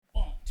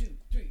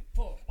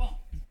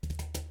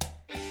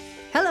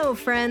Hello,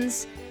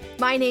 friends.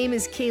 My name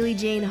is Kaylee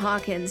Jane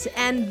Hawkins,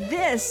 and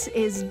this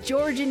is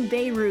Georgian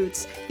Bay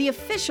Roots, the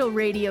official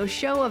radio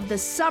show of the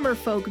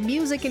Summerfolk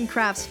Music and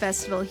Crafts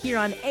Festival here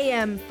on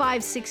AM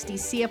 560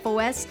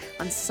 CFOS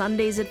on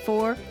Sundays at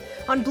 4,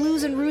 on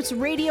Blues and Roots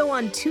Radio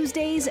on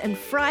Tuesdays and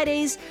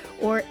Fridays,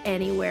 or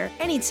anywhere,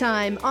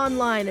 anytime,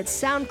 online at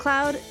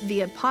SoundCloud,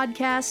 via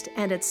podcast,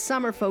 and at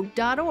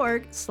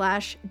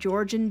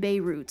summerfolk.org/Georgian Bay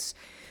Roots.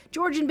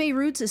 Georgian Bay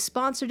Roots is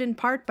sponsored in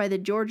part by the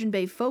Georgian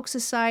Bay Folk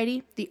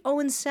Society, the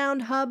Owen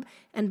Sound Hub,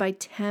 and by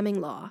Tamming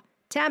Law.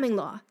 Tamming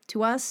Law,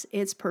 to us,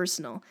 it's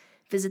personal.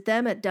 Visit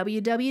them at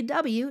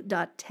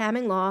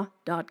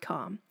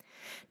www.tamminglaw.com.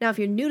 Now, if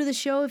you're new to the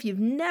show, if you've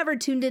never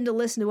tuned in to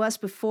listen to us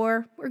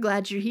before, we're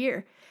glad you're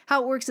here.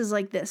 How it works is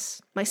like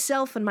this.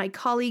 Myself and my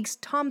colleagues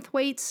Tom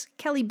Thwaites,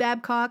 Kelly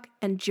Babcock,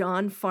 and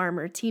John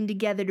Farmer team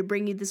together to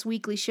bring you this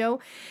weekly show,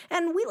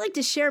 and we like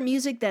to share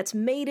music that's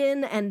made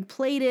in and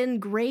played in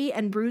Grey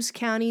and Bruce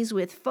counties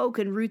with folk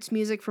and roots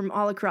music from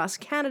all across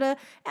Canada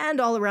and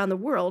all around the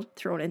world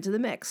thrown into the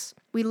mix.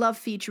 We love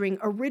featuring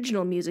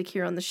original music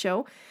here on the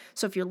show,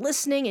 so if you're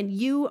listening and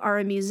you are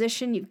a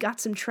musician, you've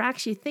got some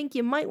tracks you think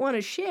you might want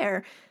to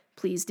share,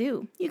 please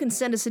do. You can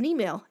send us an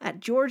email at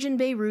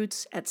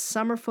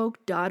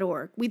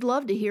georgianbayroots@summerfolk.org. We'd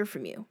love to hear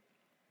from you.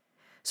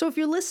 So if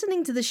you're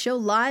listening to the show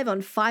live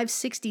on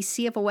 560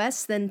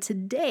 CFOS, then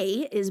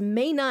today is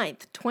May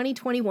 9th,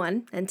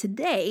 2021, and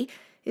today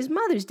is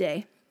Mother's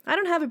Day. I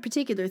don't have a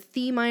particular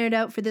theme ironed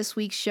out for this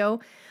week's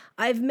show.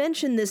 I've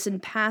mentioned this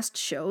in past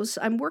shows.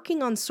 I'm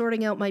working on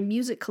sorting out my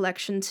music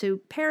collection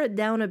to pare it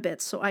down a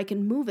bit so I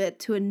can move it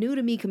to a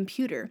new-to-me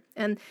computer.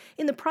 And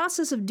in the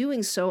process of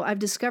doing so, I've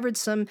discovered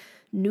some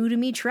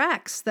new-to-me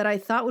tracks that I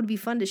thought would be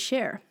fun to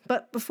share.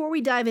 But before we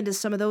dive into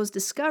some of those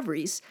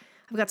discoveries,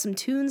 I've got some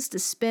tunes to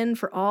spin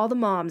for all the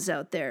moms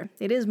out there.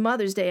 It is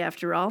Mother's Day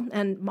after all,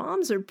 and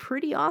moms are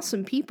pretty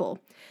awesome people.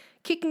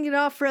 Kicking it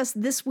off for us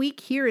this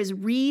week, here is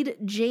Reed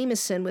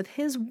Jameson with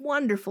his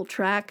wonderful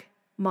track,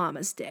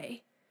 Mama's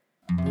Day.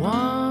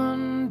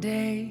 One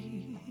day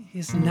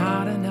is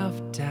not enough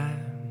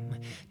time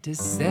to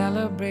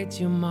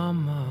celebrate your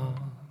mama.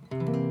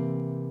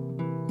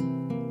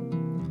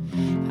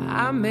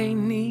 I may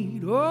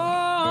need,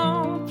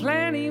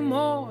 plenty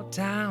more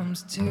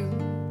times too,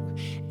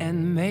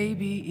 and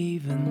maybe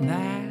even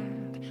that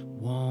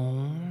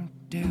won't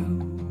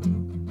do.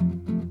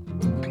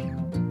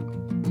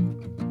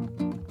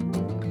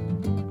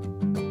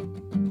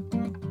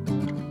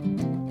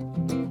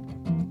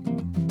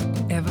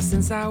 Ever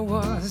since I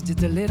was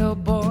just a little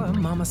boy,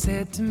 Mama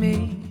said to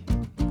me,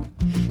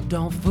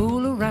 don't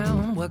fool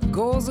around, what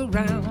goes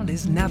around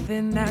is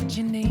nothing that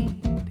you need.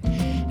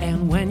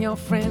 And when your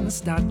friends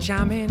start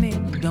chiming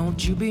in,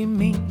 don't you be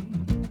mean.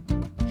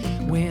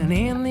 When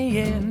in the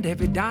end,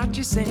 every dot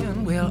you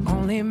send will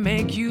only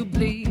make you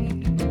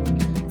bleed.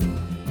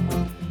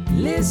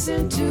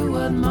 Listen to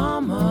what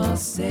Mama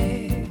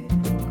said.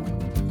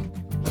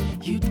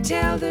 You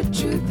tell the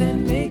truth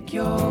and make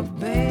your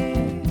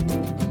bed.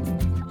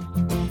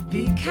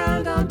 Be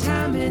kind on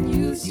time and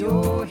use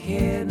your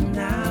head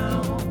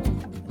now.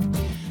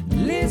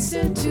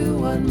 Listen to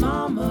what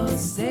Mama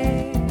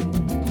said.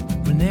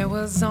 When there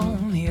was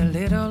only a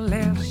little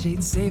left,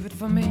 she'd save it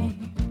for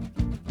me.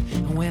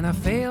 And when I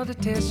failed a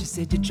test, she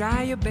said, you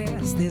try your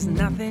best, there's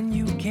nothing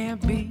you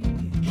can't be.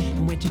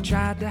 And when she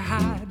tried to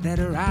hide that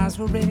her eyes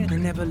were red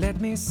and never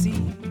let me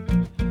see,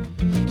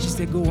 she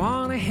said, go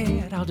on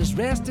ahead, I'll just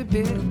rest a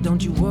bit,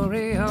 don't you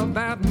worry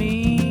about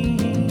me.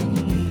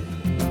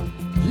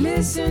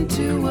 Listen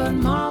to what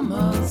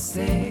Mama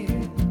said.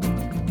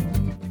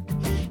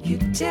 You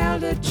tell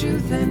the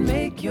truth and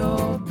make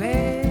your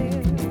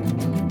bed.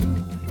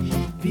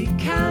 Be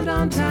kind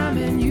on time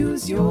and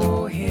use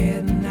your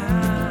head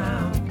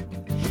now.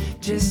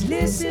 Just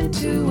listen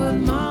to what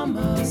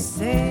Mama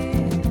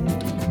said.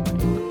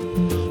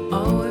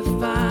 Oh,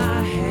 if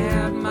I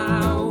had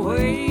my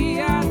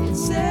way, I'd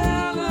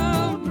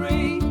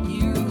celebrate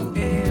you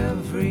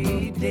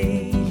every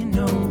day.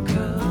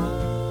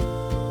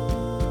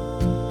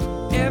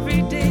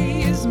 Every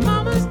day is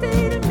Mama's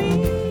Day to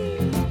me.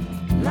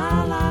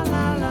 La la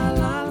la la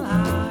la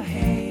la,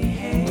 hey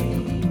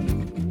hey.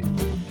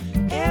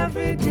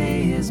 Every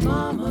day is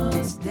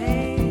Mama's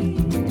Day.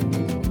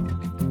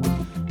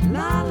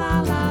 La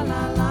la la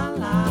la la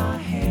la,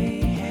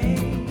 hey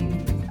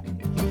hey.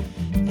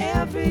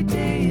 Every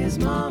day is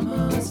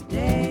Mama's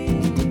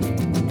Day.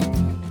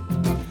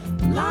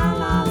 La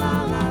la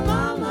la la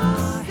la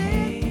la,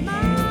 hey hey.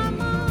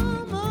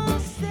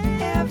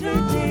 Every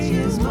day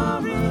is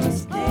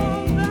Mama's Day.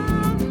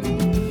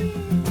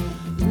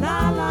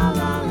 La la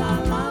la la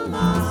la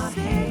la,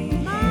 hey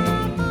hey.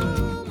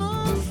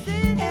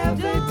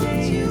 Every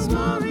day is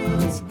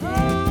Mama's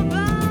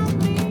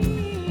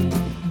Day.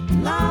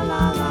 La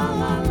la la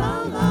la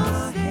la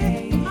la,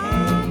 hey hey.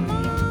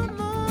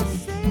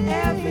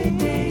 Every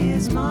day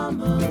is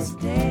Mama's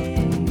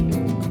Day.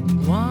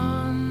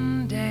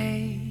 One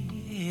day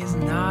is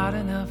not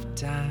enough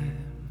time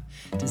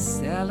to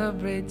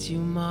celebrate you,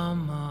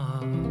 Mama.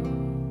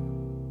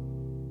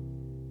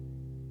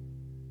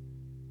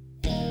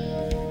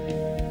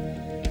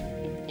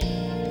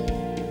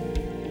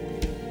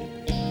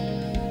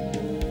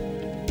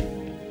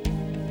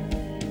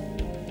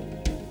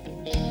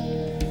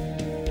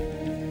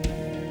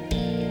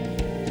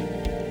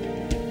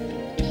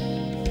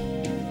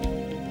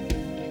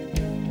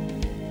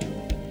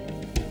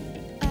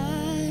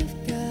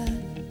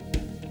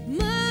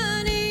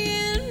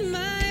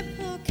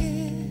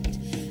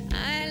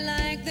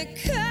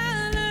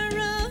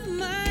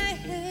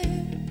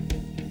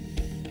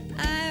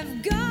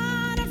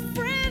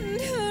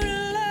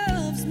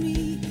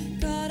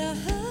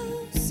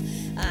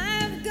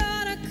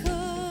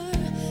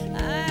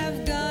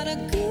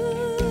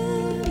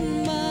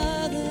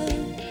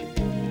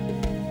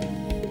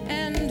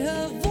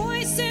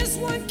 voice is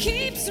what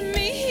keeps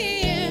me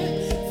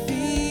here.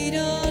 Feet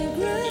on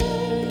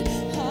ground,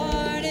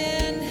 heart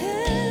in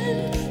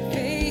hand,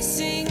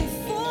 facing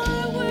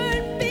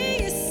forward,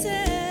 be yourself.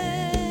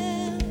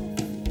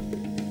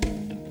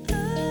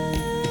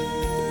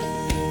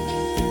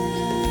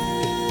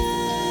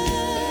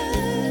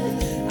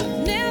 I've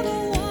never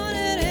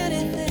wanted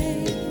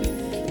anything,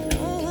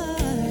 no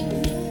wife,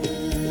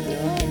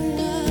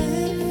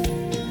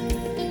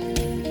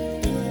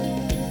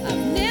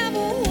 I've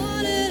never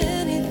wanted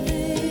anything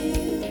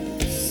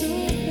so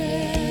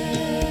bad,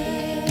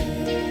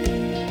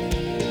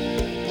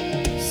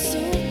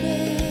 so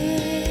bad.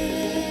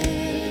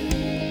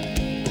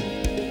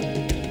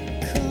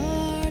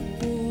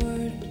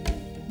 Cardboard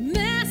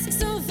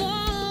masks of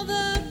all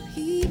the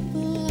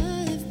people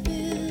I've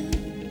been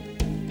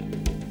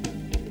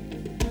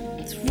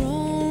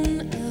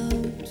thrown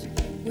out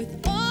with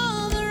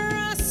all the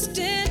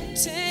rusted,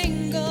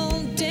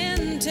 tangled,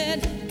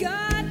 dented,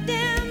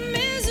 goddamn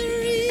miseries.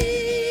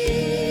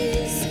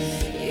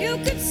 You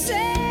could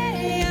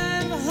say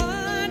I'm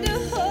hard to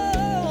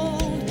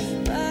hold,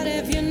 but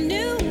if you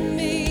knew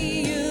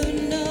me,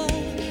 you'd know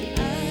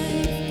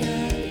I've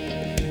got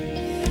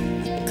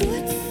a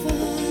good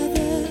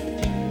father,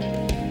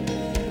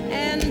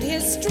 and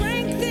his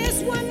strength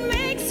is what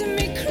makes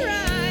me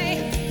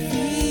cry.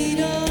 Feet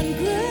on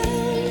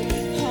ground,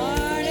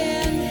 heart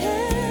in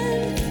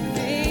hand,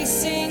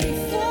 facing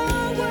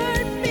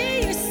forward, be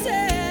yourself.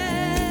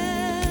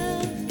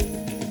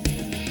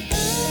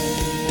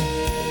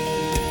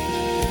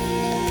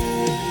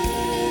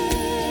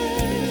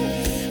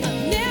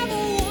 I've never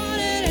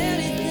wanted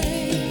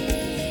anything,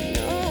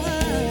 no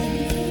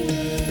wife,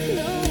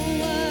 no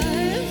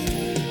wife.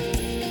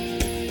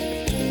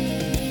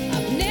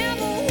 I've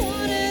never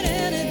wanted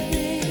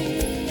anything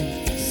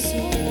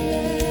so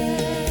bad,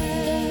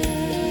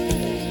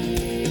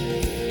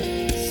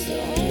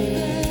 so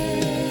bad.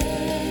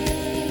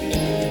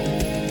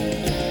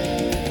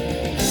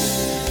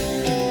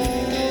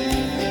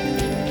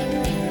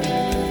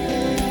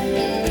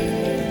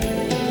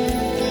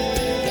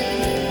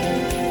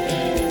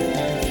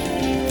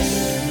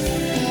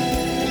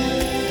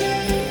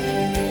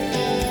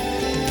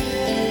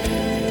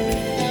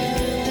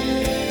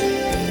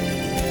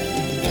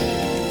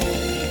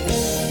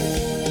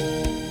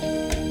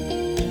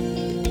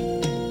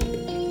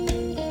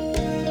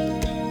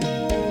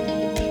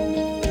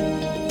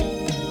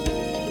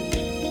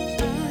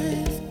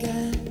 I've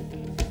got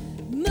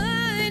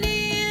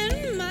money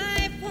in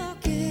my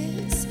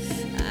pockets.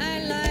 I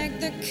like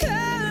the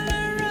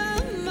color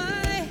of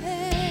my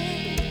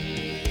hair.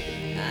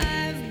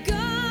 I've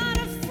got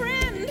a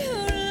friend who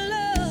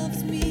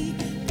loves me,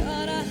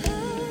 got a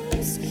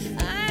house,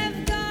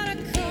 I've got a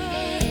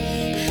car,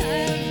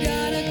 I've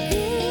got a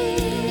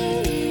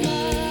good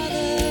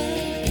mother,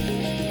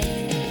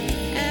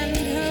 and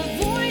her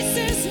voice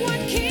is what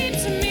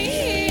keeps me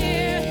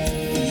here.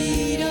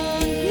 Feet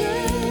on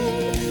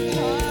ground,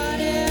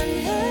 heart in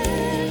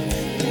hand,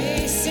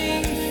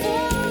 facing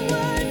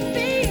forward,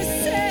 be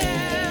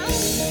yourself.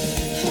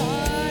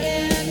 Heart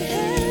in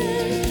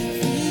hand,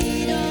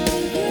 feet on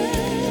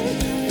ground,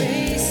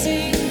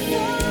 facing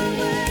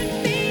forward,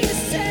 be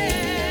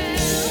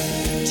yourself.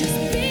 Just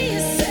be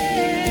yourself.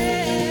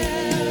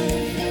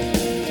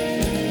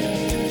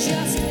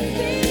 Just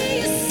be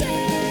yourself.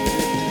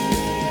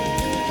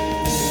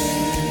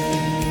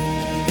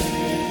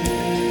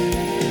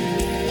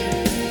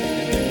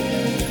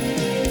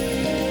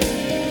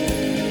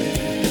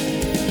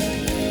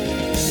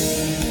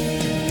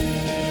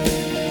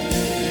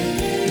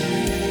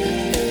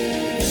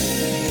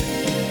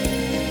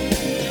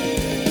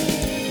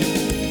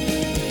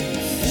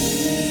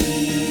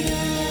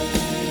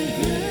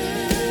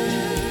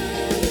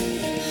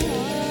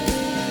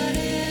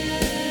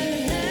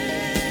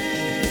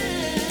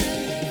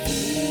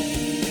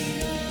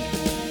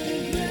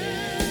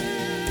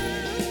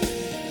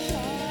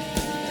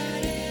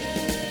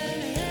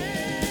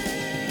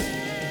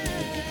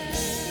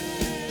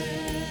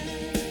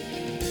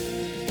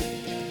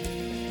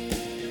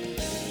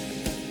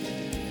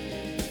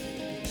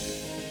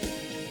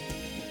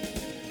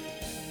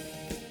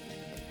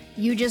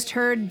 You just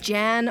heard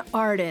Jan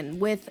Arden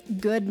with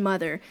Good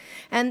Mother.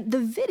 And the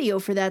video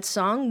for that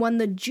song won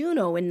the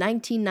Juno in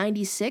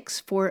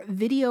 1996 for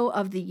Video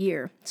of the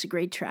Year. It's a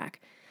great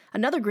track.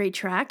 Another great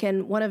track,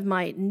 and one of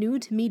my new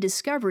to me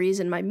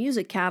discoveries in my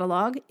music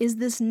catalog, is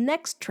this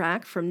next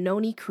track from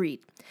Noni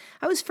Crete.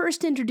 I was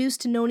first introduced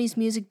to Noni's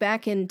music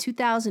back in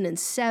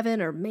 2007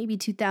 or maybe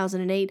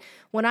 2008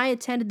 when I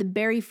attended the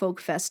Barrie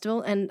Folk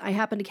Festival and I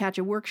happened to catch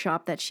a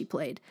workshop that she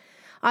played.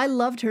 I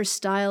loved her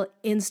style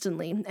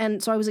instantly,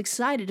 and so I was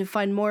excited to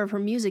find more of her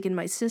music in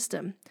my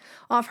system.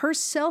 Off her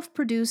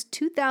self-produced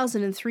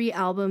 2003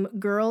 album,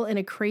 Girl in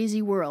a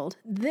Crazy World,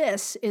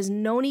 this is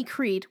Noni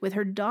Crete with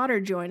her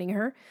daughter joining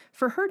her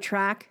for her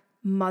track,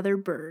 Mother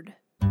Bird.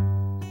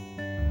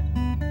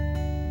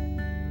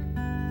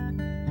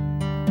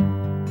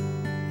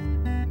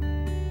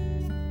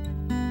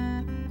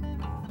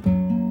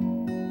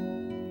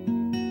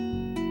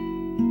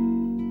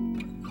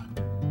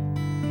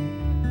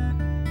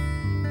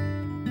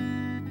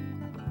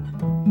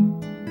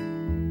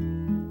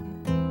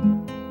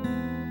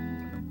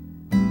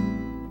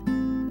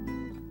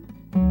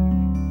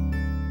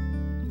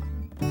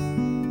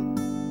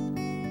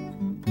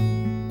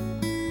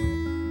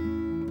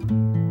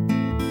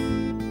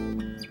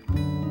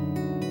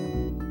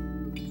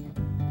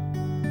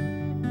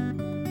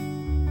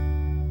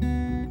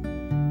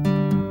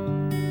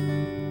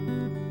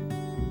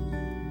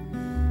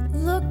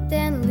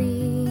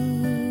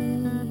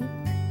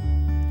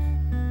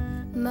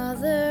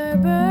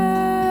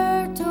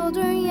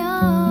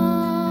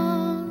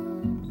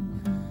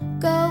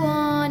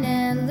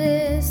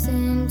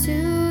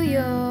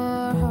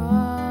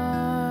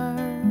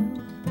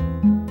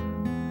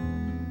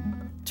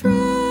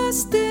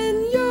 Trust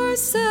in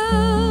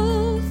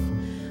yourself.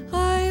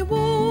 I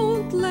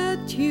won't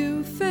let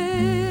you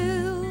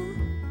fail.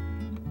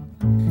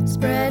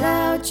 Spread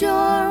out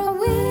your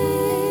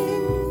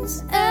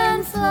wings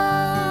and fly.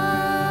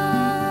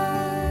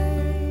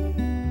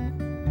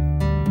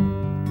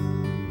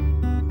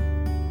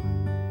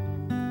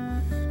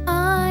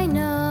 I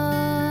know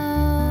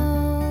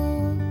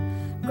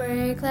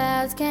gray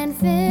clouds can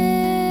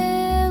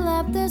fill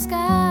up the sky,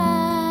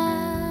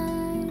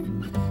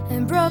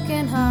 and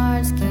broken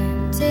hearts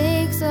can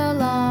take so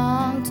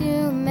long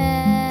to mend.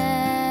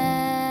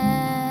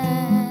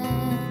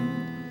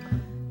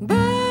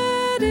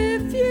 But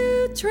if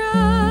you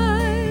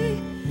try,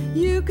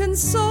 you can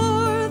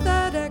soar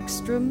that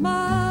extra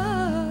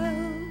mile.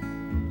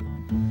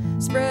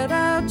 Spread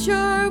out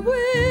your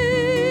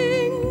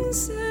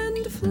wings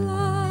and fly.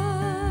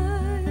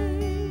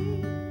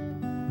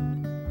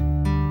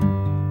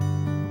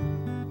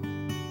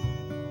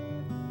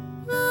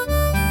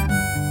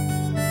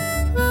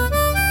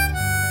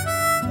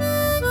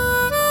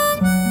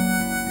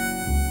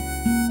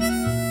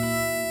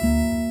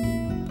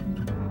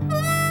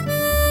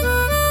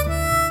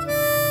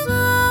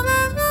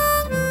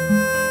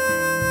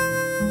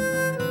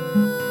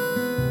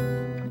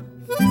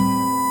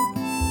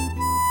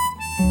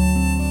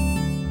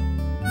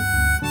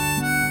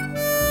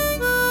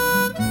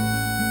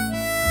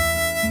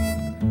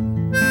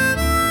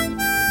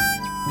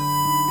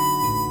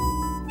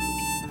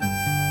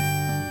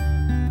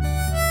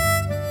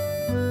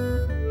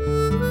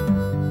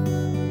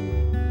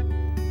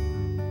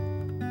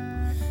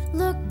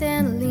 Look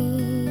then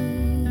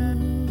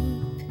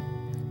leap.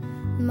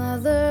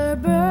 Mother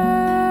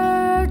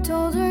bird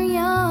told her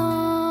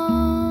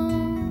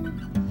young.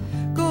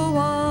 Go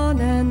on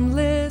and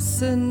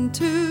listen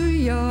to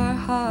your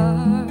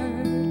heart.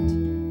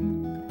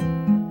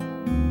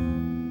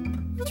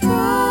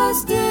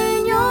 Trust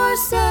in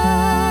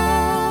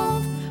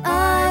yourself.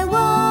 I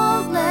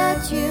won't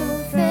let you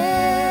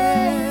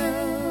fail.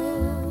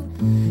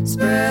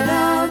 Spread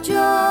out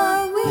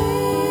your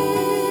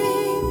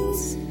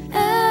wings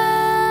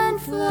and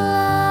fly.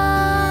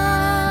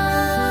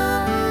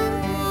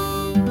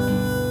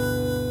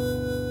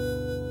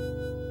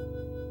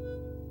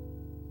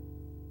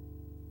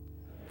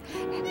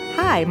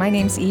 Hi, my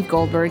name's Eve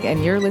Goldberg,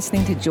 and you're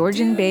listening to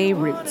Georgian Bay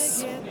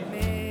Roots.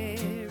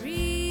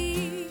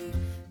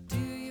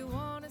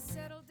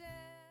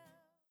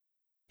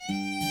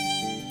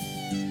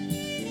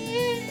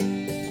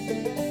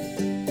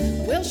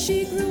 Well,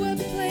 she grew up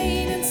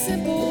plain and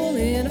simple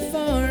in a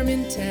farm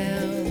in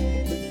town.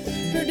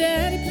 Her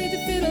daddy played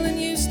the fiddle and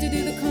used to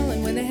do the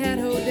calling when they had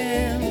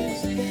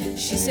hoedowns.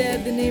 She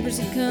said the neighbors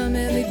would come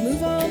and they'd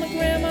move all my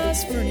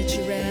grandma's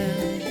furniture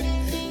around.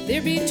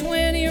 There'd be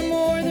 20 or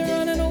more there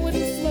on a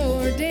wooden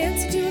floor,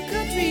 dancing to a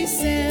country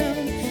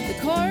sound. The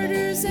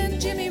Carters and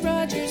Jimmy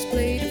Rogers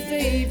played her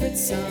favorite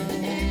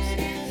songs.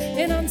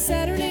 And on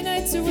Saturday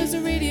nights there was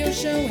a radio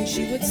show and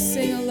she would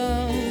sing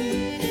along.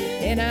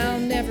 And I'll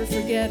never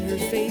forget her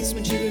face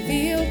when she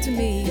revealed to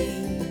me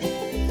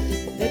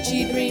that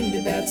she dreamed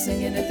about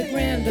singing at the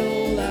Grand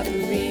Ole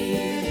Opry.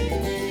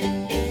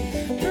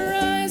 Her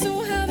eyes,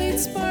 oh how they'd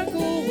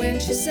sparkle when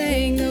she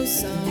sang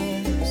those songs.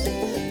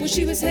 Well,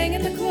 she was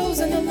hanging the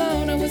clothes on the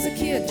lawn. I was a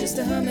kid just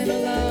a humming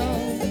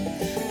along.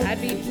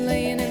 I'd be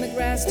playing in the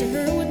grass to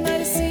her what might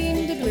have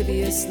seemed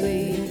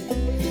obliviously,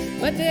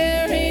 but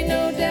there ain't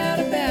no doubt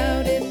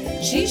about it,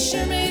 she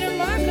sure made her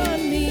mark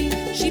on me.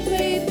 She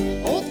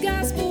played old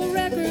gospel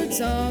records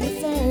on the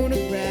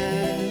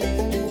phonograph.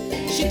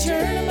 She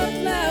turned them up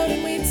loud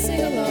and we'd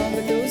sing along,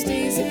 but those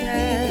days have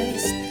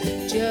passed.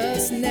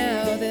 Just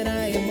now that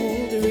I am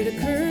older, it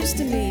occurs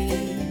to me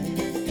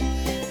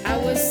I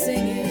was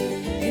singing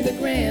in the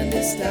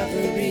grandest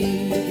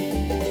Opry.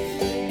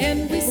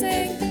 And we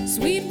sang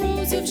Sweet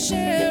Rose of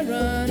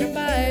Sharon,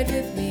 abide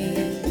with me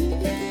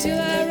till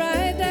I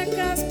ride that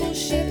gospel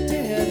ship to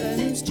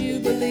heaven's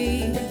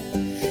jubilee.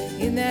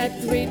 In that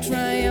great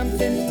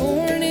triumphant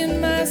morning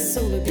my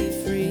soul will be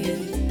free,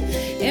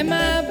 and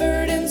my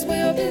burdens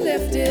will be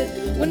lifted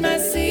when my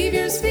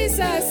Savior's face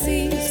I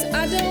see. So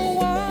I don't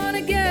want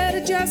to get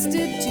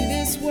adjusted to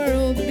this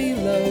world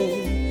below,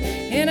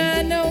 and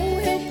I know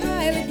he'll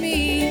pilot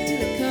me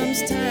till it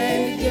comes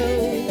time to go.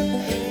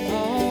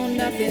 Oh,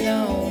 nothing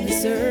on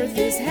this earth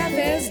is half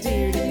as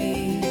dear to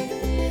me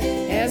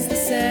as the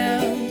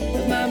sound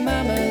of my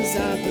mama's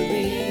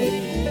Opry.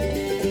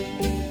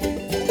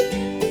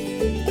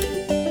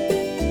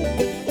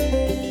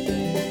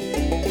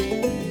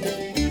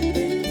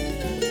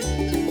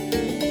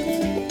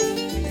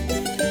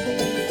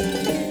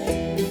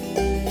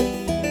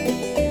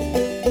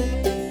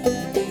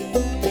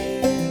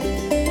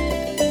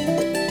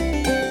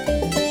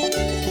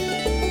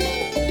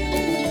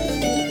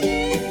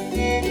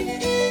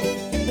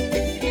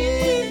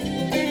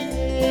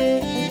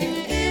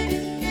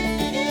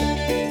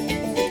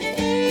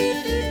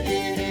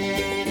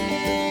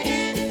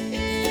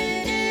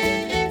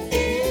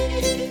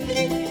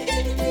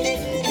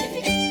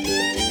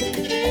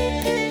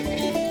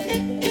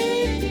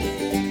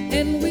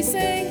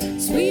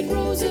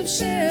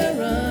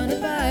 Sharon,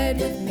 abide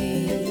with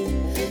me,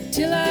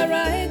 till I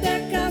ride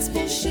that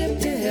gospel ship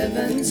to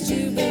heaven's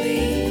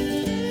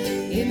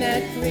jubilee. In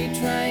that great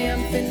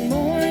triumphant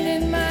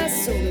morning, my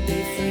soul will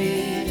be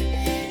free,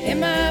 and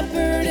my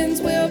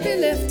burdens will be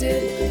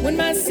lifted when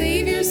my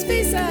Savior's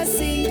face I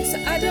see. So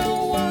I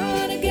don't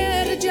want to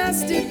get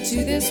adjusted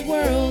to this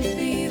world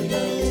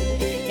below,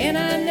 and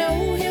I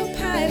know He'll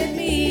pilot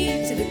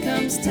me till it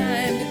comes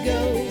time to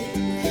go.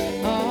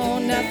 Oh,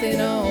 nothing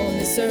on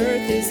this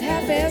earth is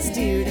half as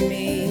dear to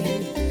me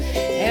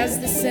as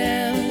the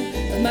sound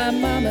of my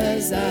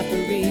mama's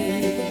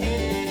opera.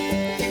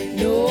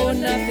 No,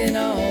 nothing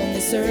on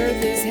this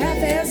earth is half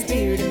as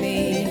dear to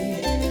me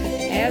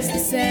as the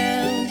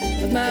sound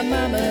of my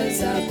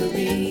mama's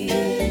opera.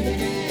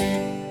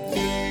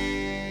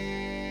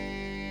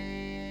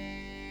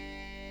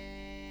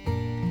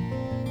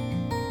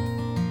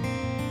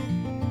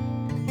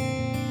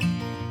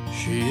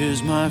 She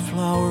is my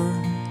flower,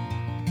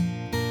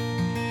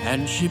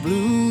 and she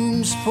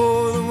blooms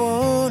for the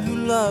one who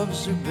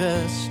loves her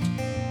best.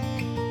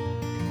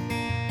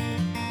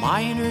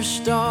 Miners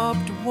stop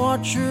to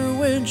watch her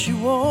when she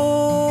walks.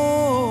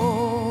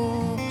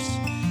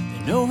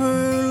 They know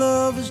her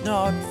love is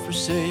not for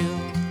sale.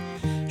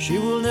 She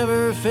will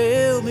never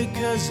fail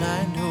because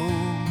I know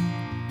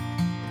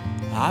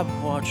I've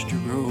watched her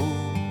grow.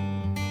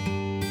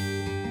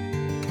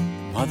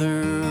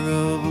 Mother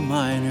of a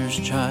miner's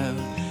child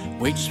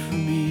waits for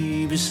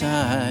me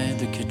beside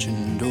the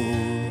kitchen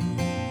door.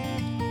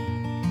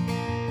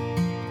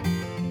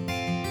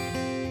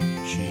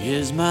 She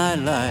is my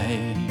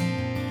light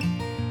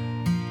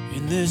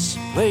in this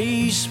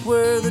place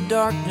where the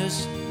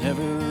darkness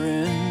never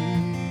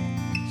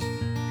ends.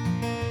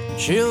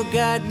 She'll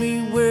guide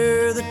me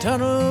where the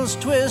tunnels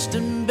twist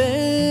and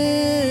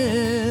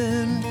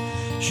bend.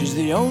 She's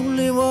the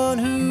only one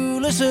who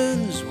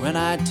listens when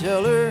I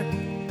tell her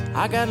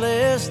I got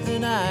less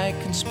than I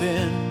can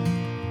spend.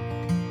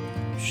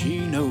 She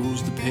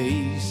knows the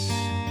pace.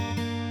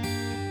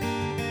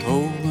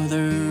 Oh,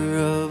 mother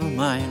of a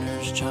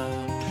miner's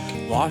child,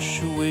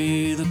 wash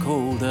away the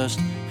coal dust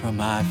from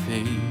my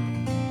face.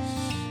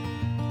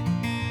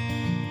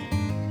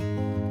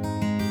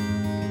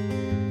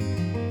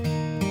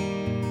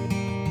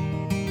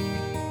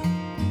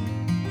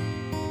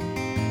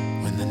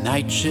 When the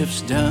night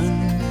shift's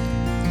done,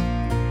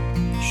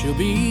 she'll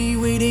be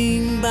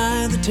waiting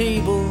by the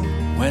table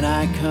when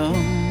I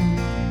come,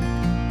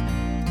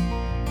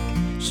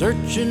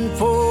 searching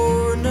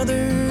for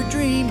another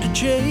dream to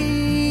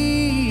chase.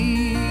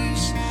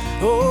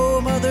 Oh,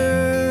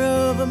 mother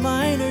of a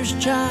miner's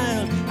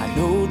child, I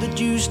know that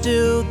you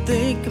still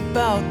think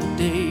about the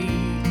day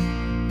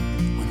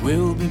when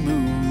we'll be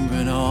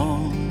moving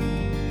on.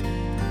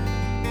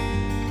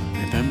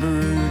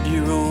 Remember,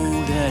 dear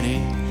old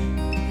daddy,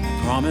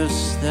 the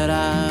promise that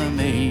I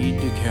made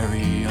to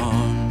carry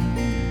on.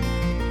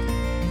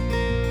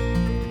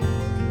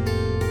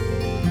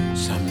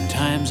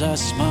 Sometimes I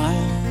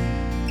smile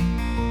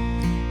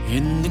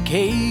in the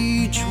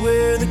cage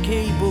where the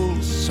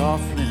cables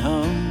softly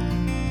hum,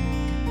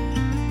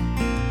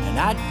 and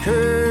I'd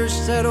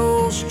curse that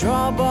old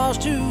straw boss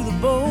to the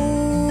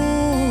bone.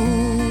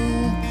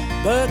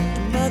 But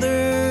the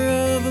mother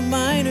of a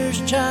miner's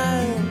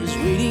child is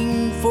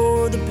waiting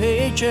for the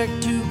paycheck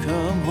to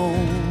come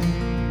home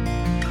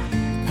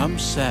come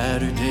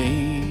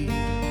Saturday.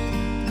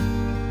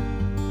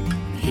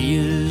 He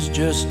is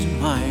just a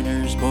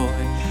miner's boy.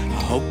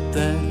 I hope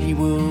that he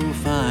will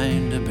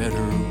find a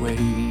better way.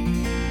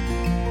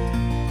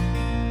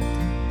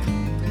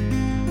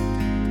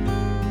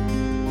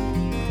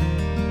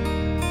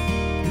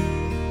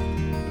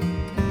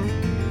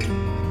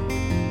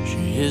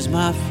 She is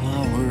my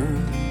flower,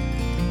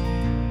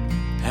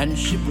 and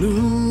she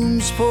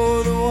blooms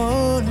for the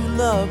one who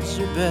loves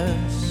her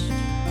best.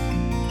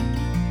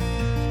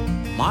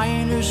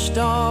 Miners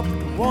stop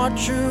to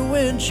watch her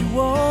when she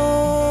walks.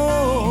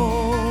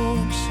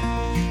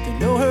 They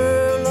know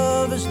her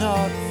love is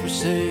not for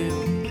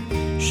sale.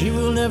 She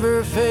will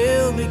never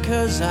fail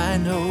because I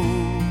know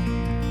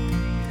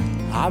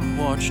I've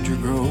watched her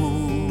grow.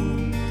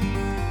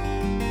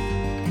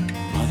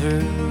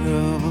 Mother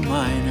of a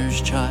miner's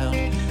child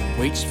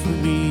waits for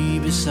me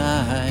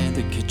beside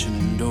the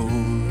kitchen door.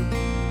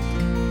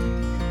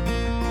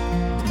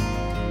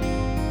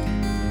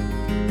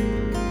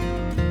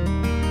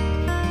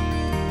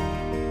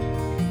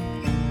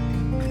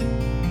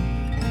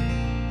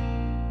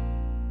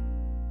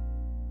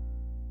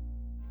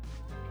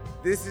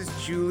 This is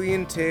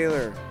Julian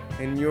Taylor,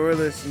 and you're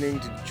listening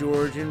to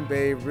Georgian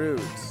Bay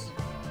Roots.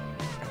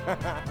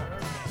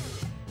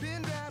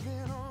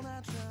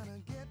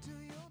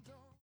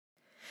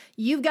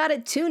 You've got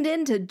it tuned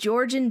in to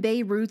Georgian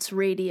Bay Roots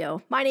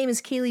Radio. My name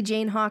is Kaylee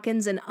Jane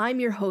Hawkins, and I'm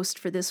your host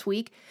for this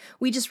week.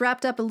 We just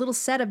wrapped up a little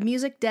set of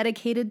music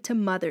dedicated to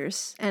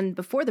mothers. And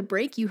before the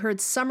break, you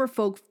heard Summer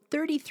Folk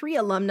 33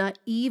 alumna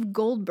Eve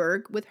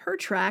Goldberg with her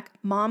track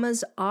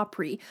Mama's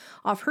Opry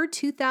off her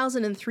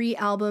 2003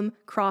 album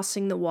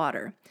Crossing the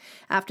Water.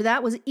 After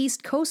that was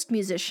East Coast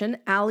musician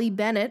Ali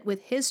Bennett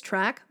with his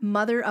track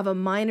Mother of a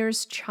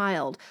Miner's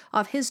Child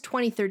off his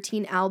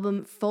 2013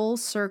 album Full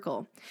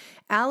Circle.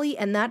 Ali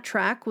and that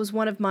track was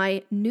one of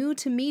my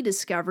new-to-me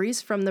discoveries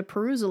from the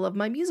perusal of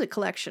my music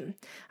collection.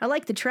 I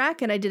liked the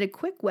track and I did a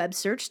quick web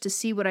search to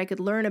see what I could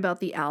learn about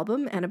the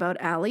album and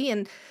about Ali,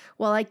 and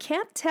while I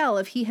can't tell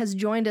if he has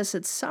joined us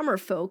at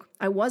Summerfolk,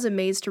 I was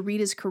amazed to read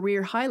his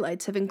career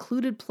highlights have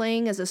included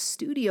playing as a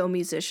studio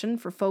musician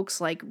for folks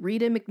like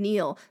Rita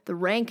McNeil, the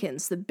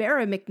Rankins, the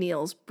Barra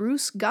McNeils,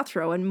 Bruce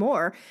Guthrow, and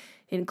more,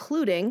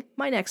 including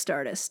my next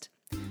artist.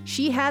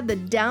 She had the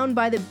Down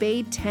by the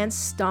Bay tent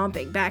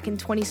stomping back in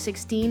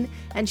 2016,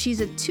 and she's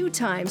a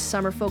two-time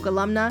Summerfolk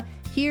alumna.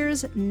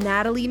 Here's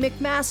Natalie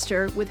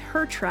McMaster with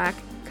her track,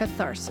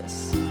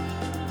 Catharsis.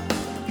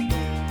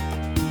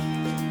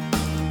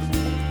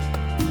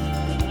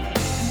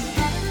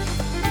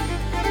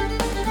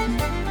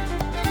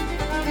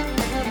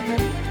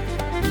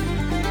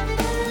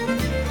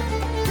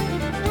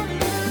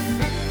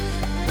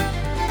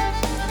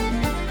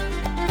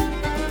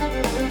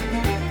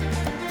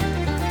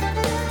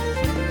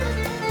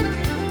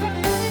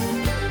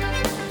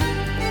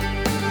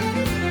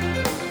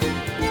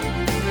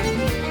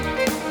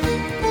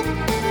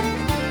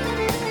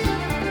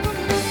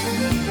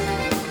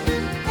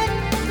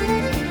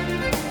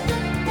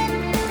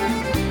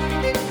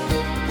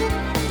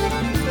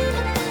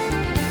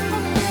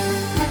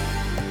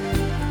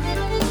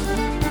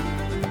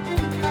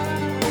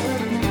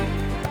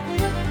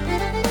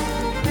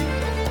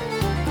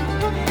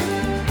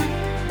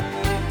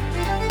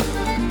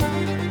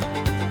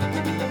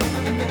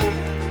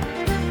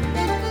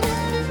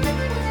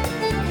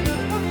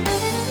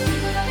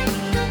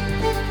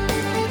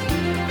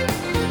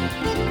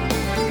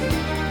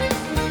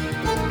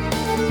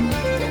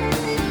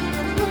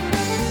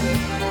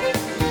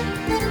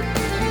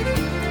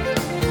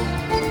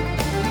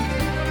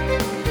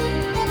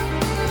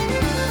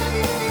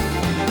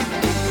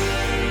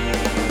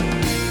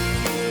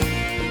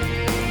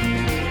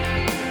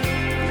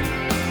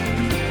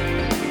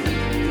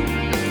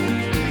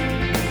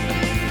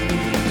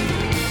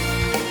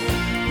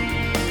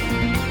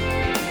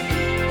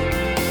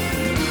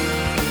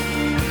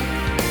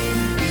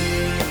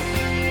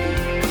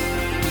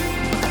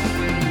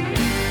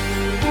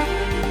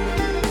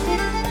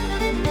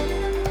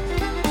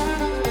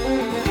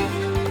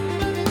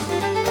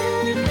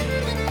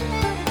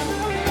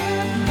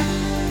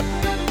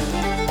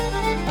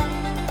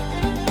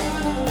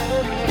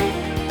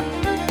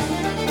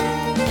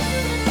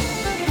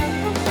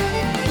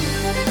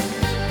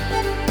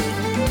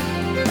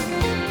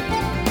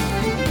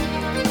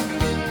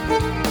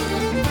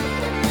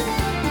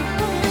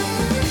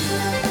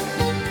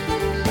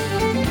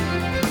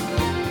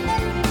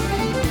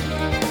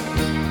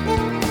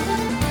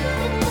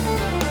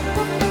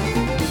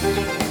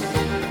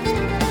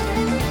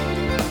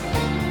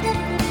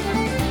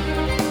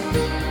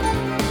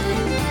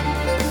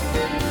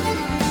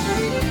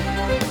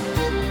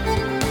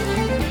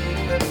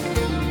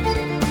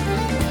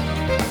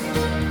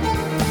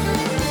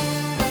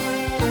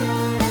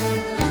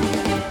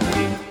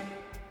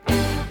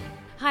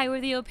 Hi, we're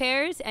the Au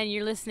Pairs, and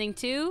you're listening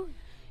to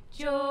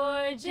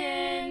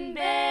Georgian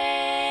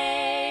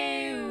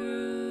Bay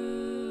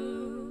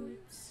Roots.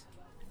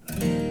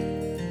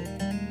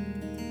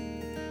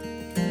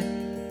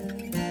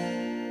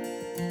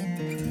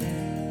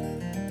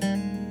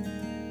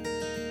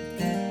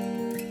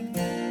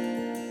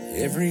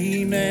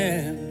 Every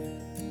man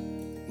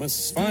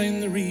must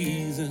find the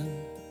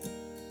reason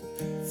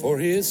for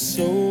his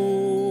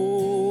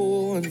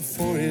soul and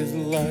for his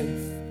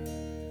life.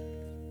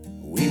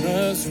 We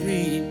must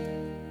reap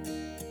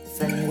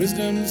from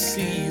wisdom's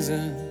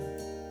season,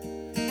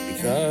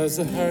 because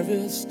the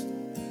harvest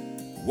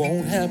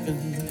won't happen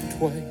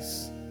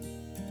twice.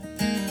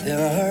 There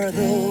are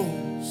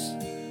those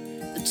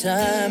the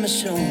time has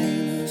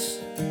shown us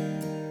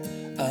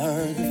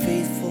are the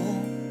faithful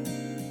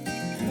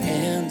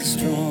and the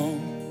strong.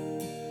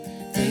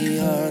 They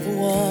are the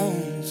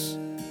ones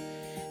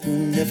who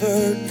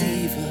never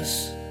leave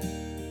us.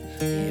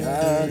 They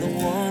are the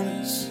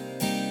ones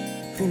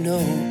who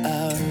know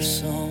our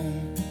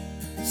song.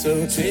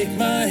 So take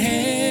my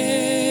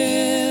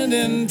hand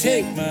and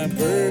take my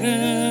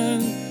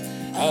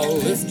burden. I'll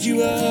lift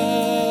you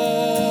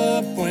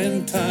up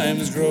when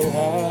times grow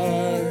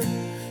hard.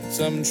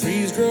 Some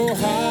trees grow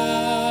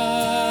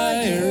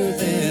higher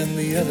than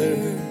the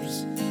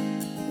others.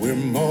 We're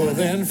more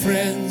than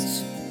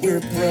friends,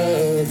 we're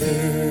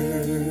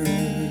brothers.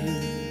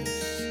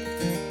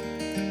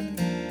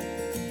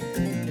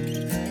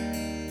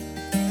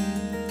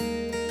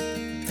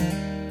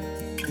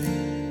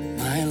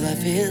 My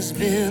life has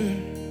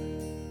been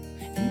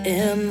an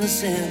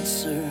endless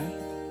answer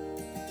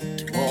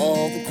to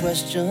all the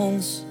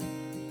questions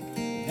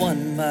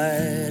one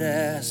might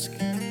ask.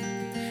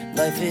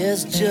 Life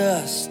is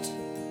just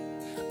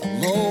a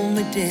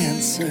lonely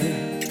dancer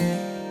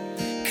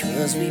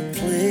 'cause we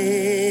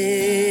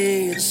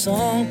played a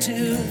song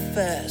too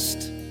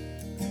fast.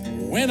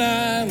 When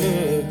I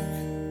look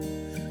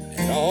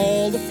at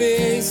all the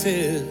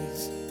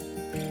faces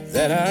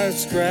that are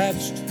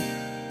scratched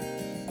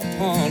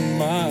upon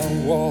my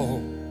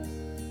wall,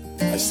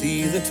 I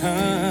see the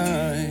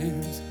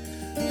times,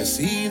 I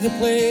see the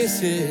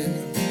places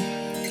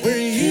where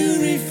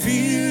you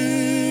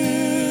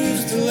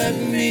refuse to let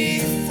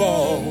me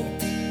fall.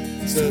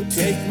 So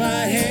take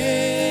my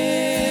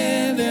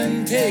hand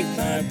and take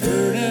my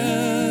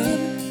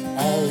burden.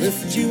 I'll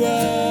lift you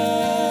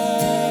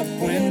up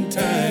when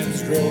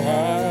times grow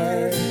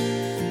hard.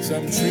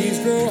 Some trees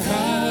grow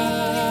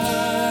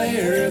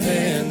higher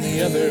than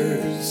the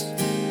others.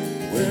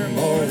 We're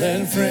more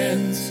than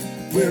friends,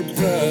 we're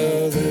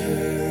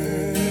brothers.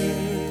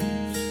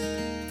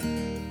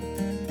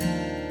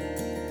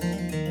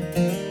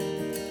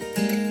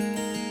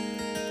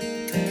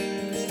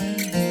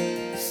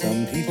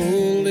 Some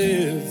people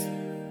live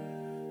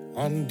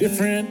on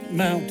different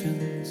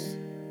mountains,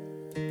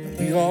 and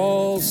we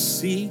all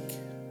seek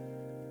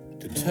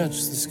to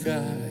touch the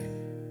sky.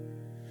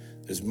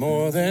 There's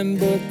more than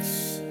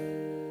books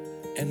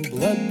and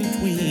blood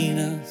between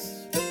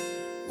us.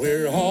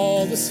 We're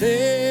all the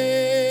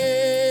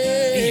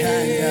same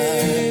behind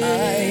our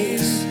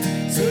eyes.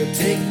 So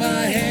take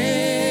my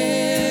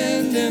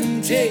hand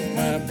and take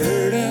my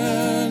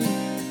burden.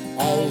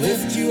 I'll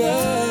lift you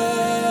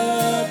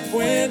up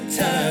when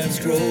times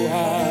grow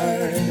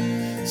hard.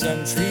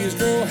 Some trees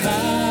grow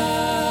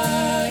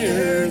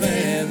higher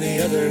than the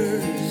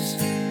others.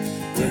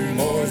 We're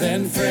more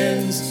than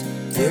friends,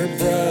 we're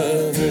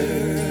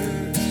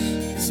brothers.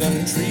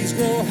 Some trees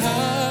grow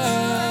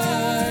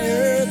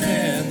higher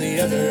than the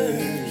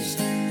others.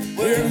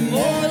 We're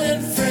more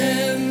than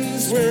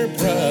friends, we're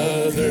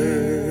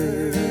brothers.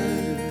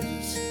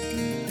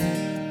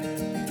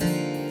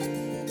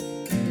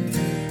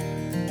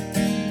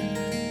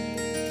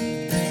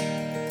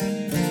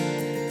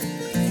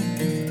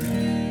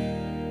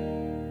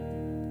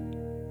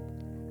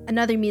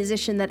 Another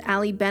musician that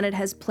Ali Bennett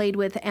has played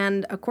with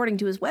and, according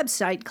to his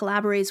website,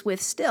 collaborates with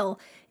still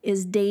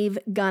is Dave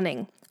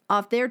Gunning.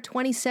 Off their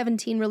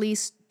 2017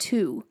 release,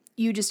 2,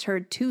 you just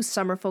heard 2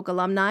 Summerfolk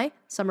alumni,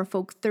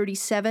 Summerfolk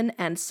 37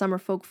 and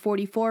Summerfolk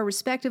 44,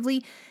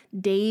 respectively,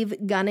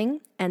 Dave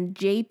Gunning and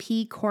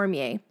J.P.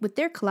 Cormier, with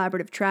their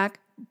collaborative track,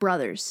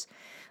 Brothers.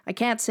 I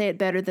can't say it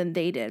better than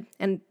they did,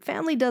 and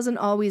family doesn't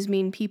always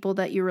mean people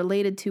that you're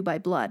related to by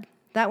blood.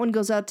 That one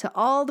goes out to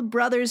all the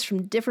brothers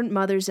from different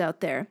mothers out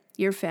there.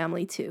 Your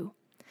family too.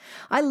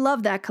 I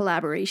love that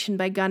collaboration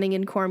by Gunning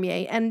and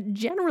Cormier, and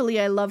generally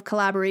I love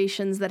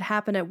collaborations that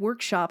happen at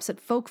workshops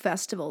at folk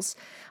festivals.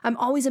 I'm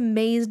always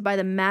amazed by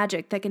the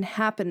magic that can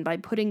happen by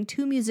putting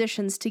 2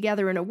 musicians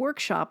together in a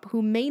workshop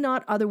who may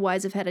not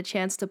otherwise have had a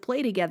chance to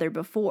play together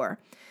before.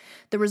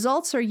 The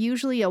results are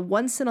usually a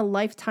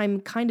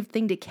once-in-a-lifetime kind of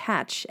thing to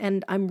catch,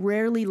 and I'm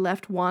rarely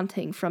left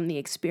wanting from the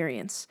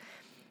experience.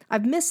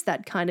 I've missed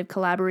that kind of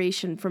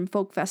collaboration from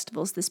folk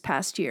festivals this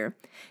past year.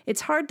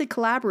 It's hard to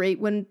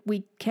collaborate when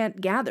we can't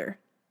gather.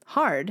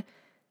 Hard,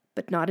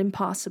 but not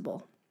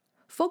impossible.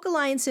 Folk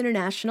Alliance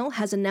International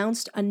has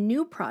announced a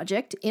new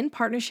project in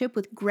partnership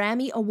with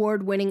Grammy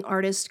Award-winning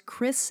artist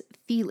Chris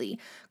Thile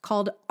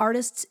called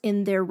Artists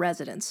in Their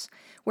Residence,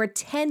 where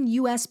 10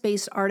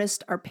 US-based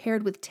artists are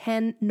paired with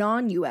 10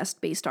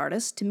 non-US-based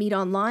artists to meet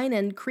online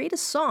and create a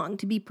song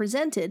to be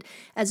presented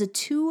as a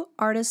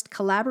 2-artist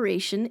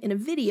collaboration in a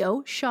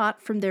video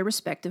shot from their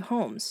respective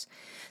homes.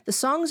 The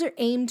songs are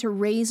aimed to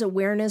raise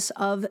awareness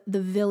of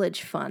the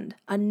Village Fund,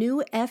 a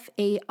new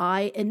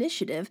FAI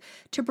initiative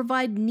to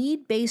provide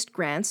need-based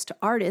grants to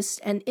artists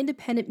and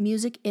independent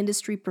music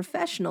industry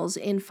professionals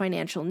in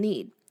financial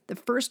need. The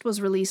first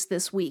was released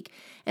this week,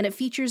 and it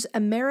features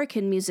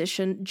American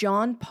musician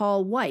John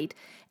Paul White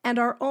and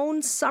our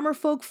own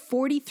Summerfolk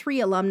 43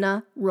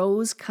 alumna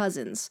Rose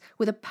Cousins,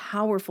 with a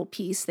powerful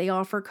piece they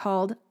offer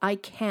called I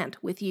Can't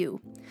With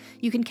You.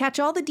 You can catch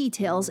all the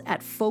details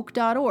at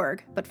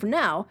folk.org, but for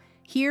now,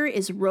 here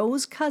is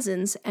Rose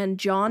Cousins and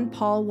John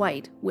Paul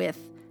White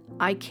with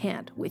I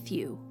Can't With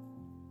You.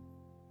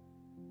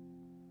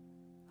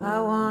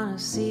 I wanna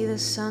see the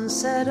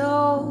sunset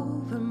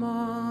over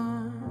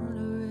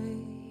Monterey,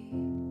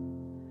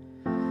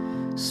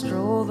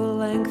 stroll the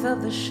length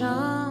of the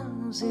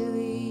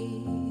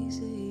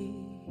Champs-Elysees,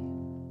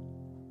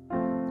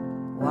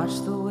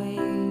 watch the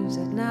waves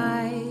at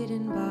night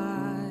in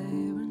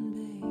Byron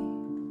Bay,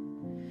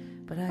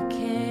 but I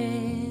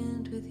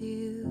can't with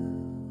you.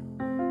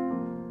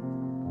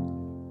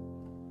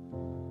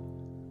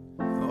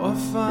 Or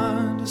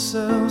find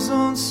ourselves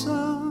on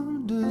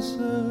some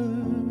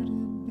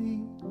deserted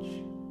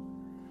beach,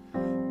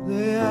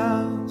 lay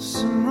out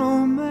some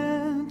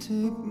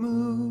romantic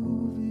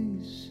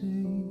movie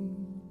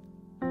scene,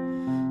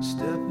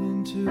 step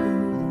into the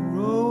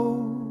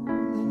role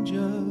and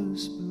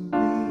just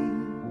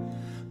believe,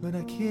 but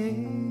I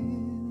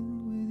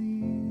can't with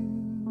you.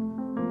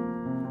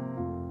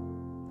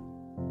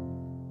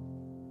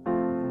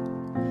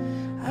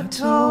 I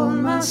told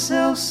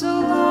myself so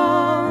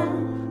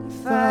long,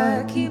 if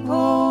I keep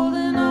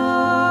holding on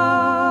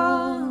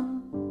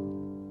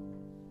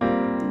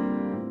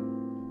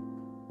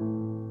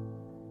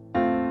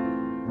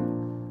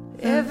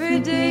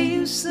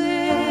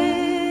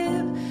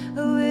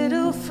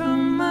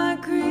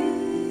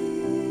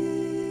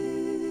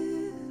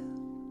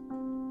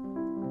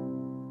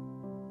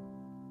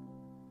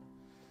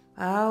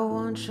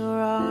want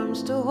your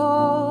arms to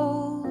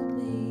hold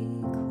me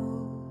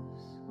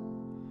close.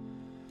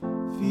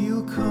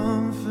 Feel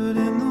comfort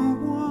in the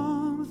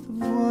warmth of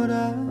what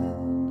I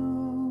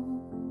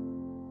know.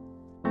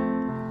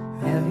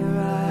 Have your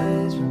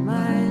eyes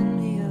remind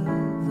me of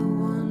the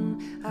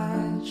one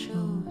I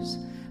chose,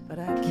 but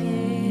I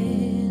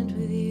can't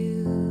with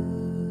you.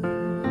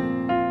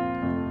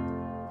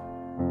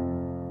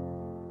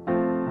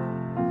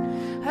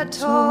 I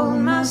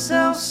told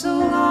myself so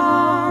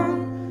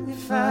long,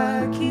 if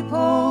I keep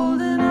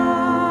holding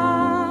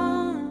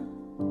on,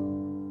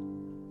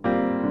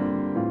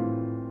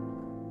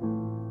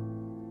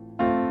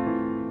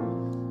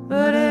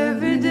 but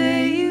every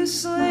day you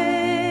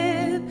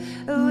slip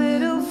a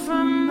little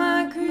from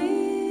my grip.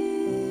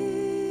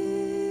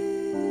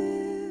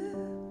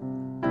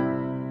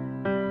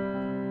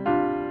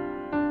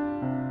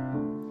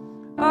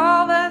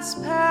 All that's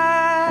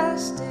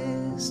past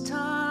is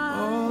time.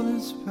 All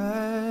that's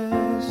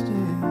past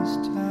is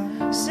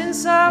time.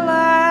 Since our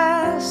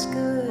last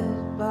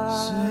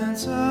goodbye.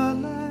 Since our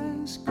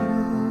last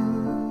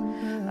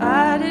goodbye.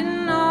 I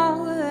didn't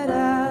know that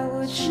I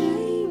would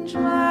change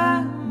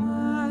my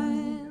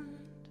mind.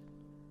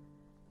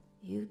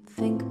 You'd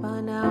think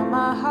by now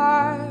my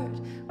heart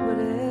would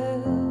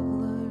have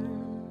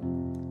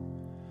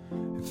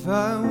learned. If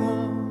I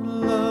want to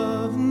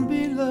love and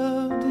be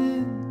loved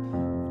in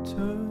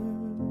return,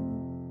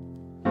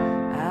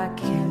 I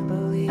can't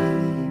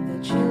believe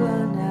that you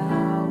are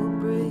now a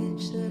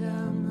bridge that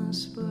I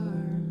must burn.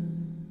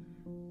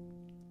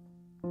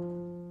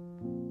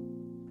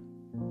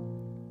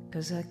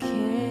 'Cause I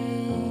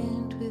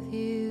can't with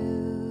you.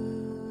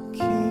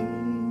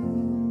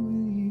 can't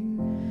with you.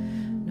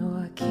 No,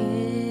 I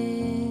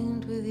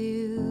can't with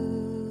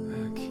you.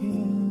 I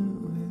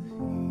can't with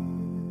you.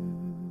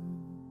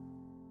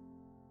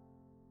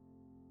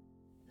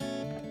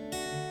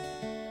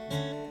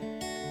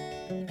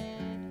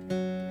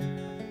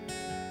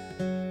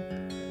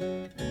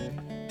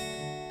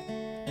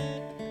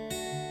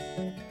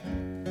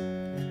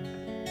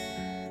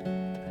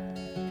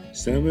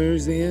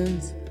 Summer's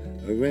ends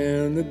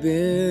around the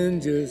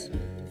bend just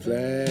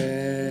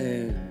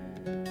flying.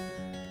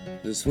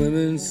 The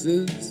swimming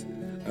suits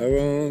are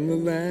on the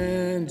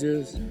line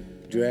just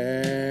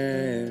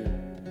drying.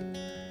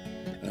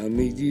 I'll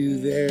meet you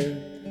there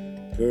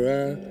for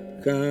our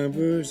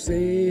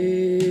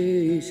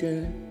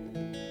conversation.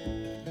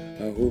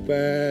 I hope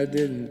I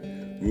didn't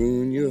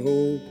ruin your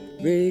whole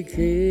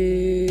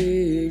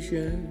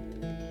vacation.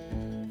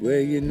 Well,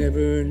 you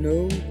never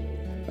know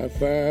how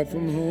far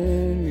from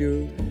home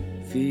you're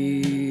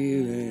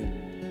feeling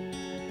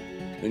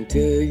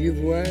until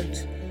you've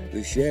watched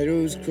the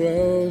shadows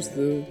cross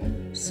the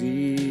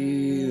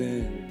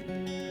ceiling.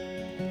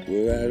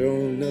 Well, I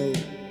don't know,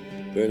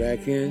 but I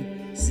can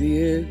see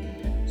it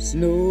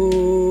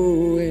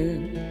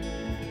snowing.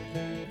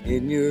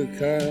 In your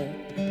car,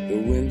 the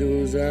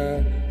windows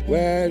are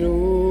wide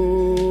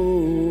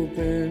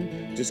open.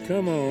 Just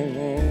come on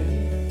home.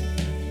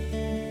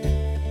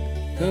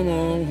 Come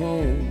on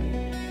home.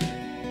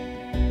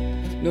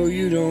 No,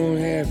 you don't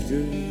have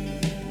to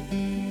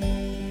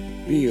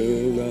be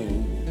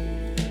alone.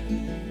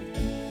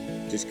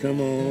 Just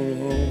come on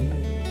home.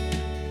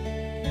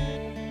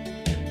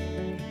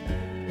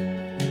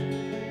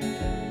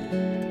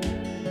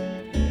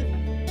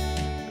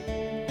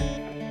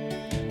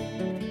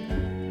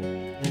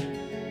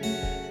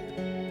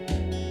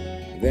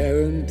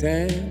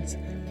 Valentines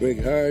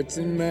break hearts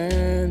and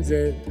minds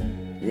at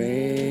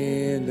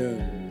random.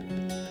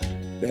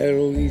 That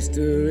old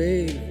Easter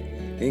egg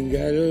ain't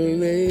got a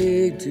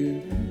leg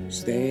to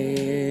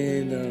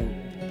stand on.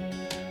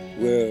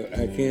 Well,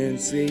 I can't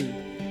see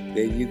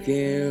that you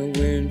can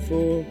win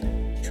for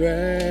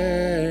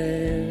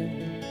trying.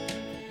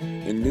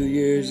 And New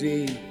Year's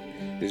Eve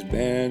is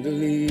bound to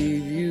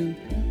leave you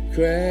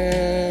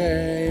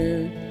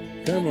crying.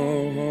 Come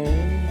on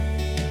home.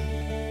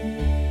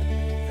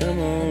 Come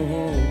on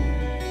home.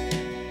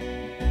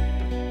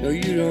 No,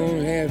 you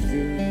don't have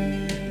to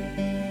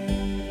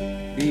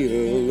be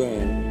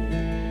alone.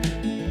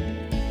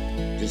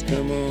 Just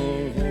come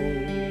on home.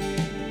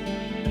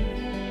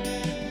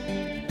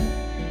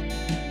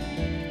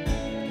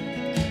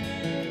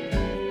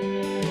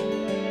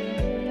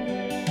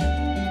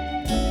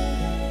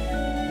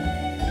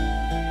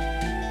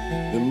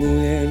 The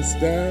moon and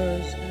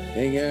stars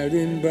hang out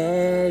in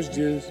bars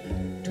just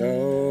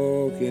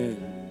talking.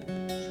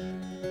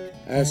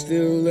 I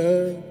still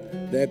love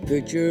that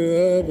picture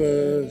of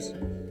us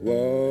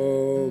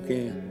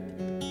walking,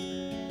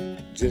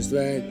 just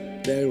like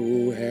that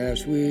old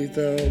house we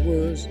thought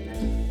was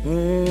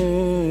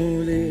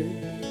haunted.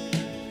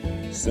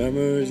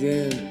 Summer's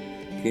end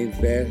came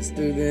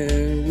faster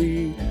than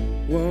we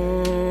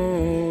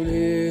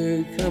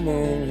wanted. Come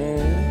on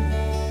home.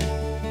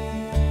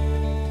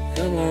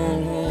 Come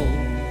on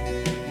home.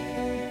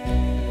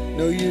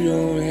 No, you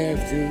don't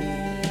have to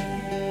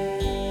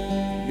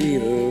be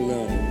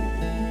alone.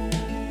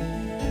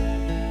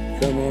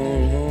 Come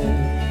on home.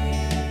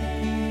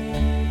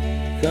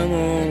 Come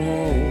on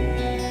home.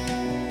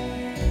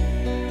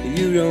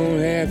 You don't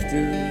have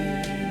to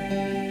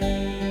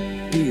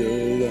be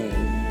alone.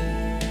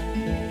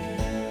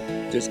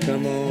 Just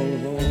come on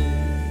home.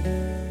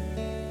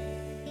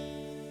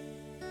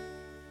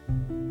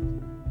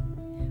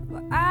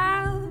 Well,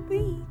 I'll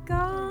be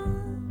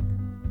gone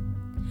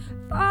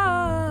for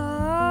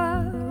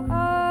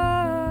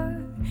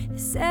the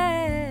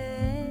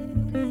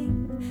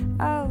setting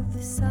of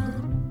the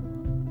sun,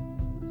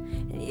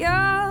 and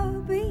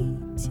you'll be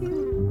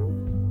too,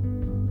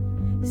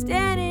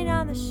 standing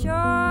on the shore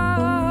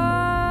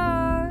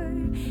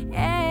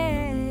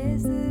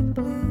as the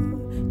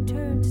blue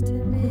turns to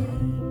me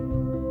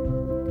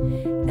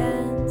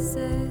and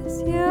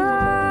says, you'll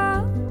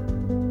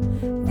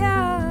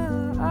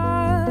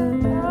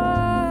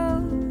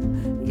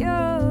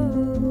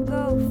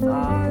go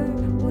far,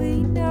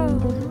 we know,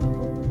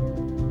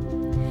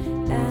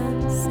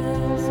 and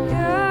says,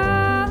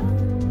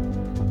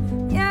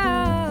 you'll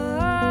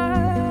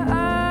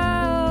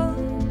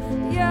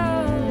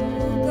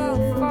go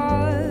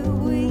far,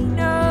 we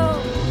know.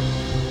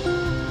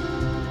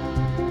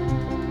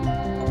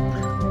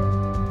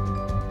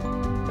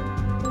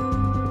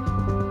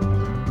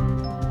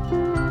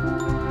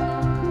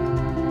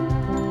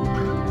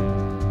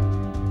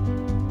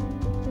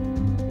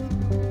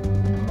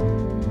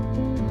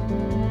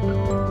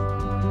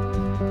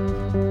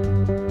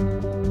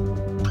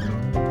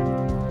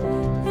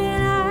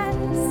 And I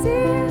see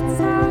it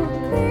so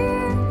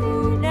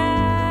clearly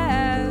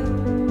now.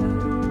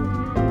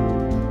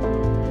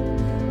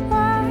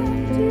 Why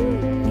do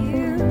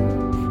you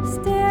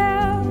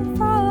still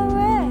follow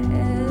it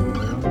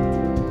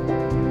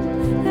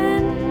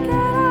and get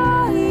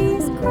all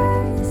these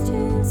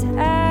questions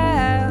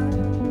out?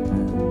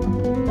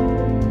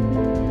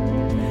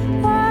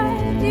 Why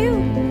do you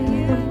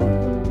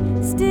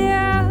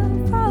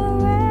still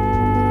follow it?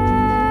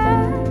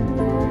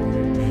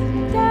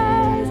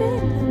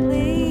 Doesn't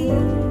lead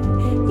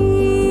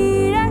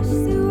us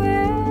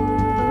away.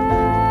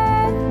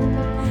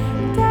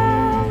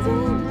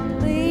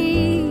 Doesn't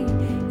lead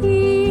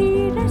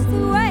us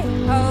away.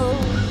 Oh.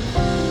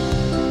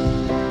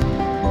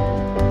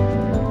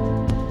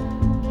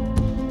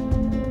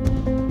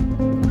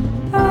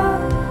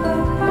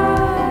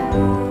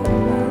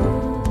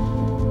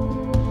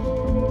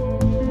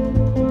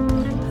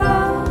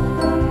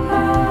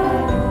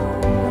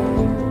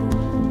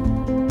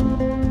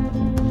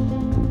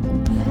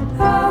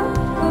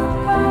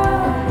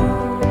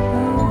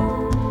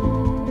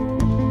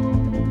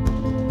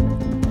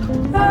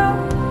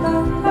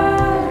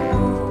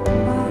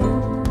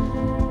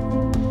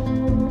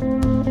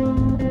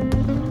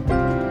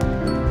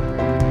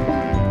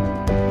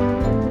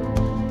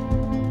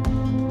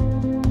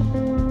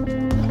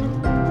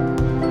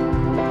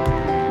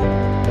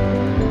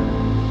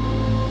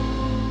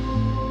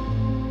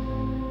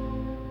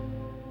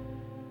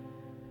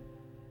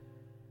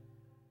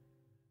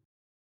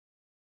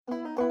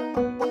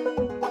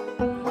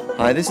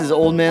 Hi, this is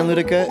Old Man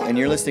Ludica, and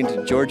you're listening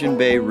to Georgian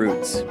Bay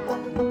Roots.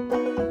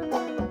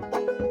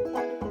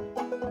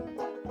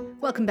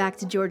 Welcome back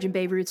to Georgian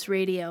Bay Roots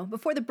Radio.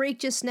 Before the break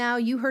just now,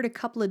 you heard a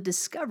couple of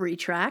discovery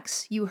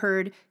tracks. You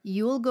heard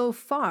You'll Go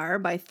Far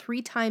by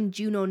three-time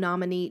Juno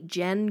nominee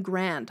Jen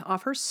Grant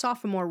off her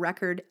sophomore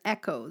record,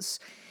 Echoes.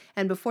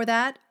 And before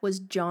that was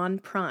John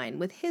Prine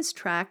with his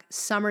track,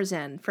 Summer's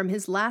End, from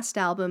his last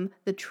album,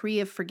 The Tree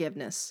of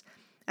Forgiveness.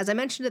 As I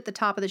mentioned at the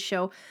top of the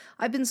show,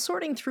 I've been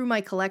sorting through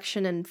my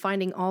collection and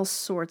finding all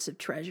sorts of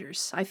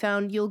treasures. I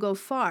found You'll Go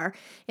Far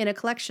in a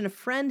collection a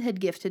friend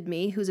had gifted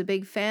me who's a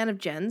big fan of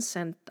Jen's,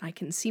 and I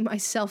can see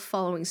myself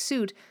following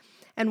suit.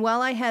 And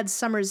while I had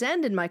Summer's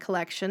End in my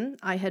collection,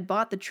 I had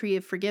bought The Tree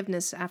of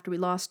Forgiveness after we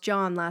lost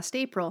John last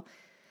April,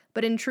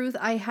 but in truth,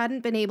 I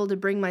hadn't been able to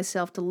bring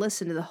myself to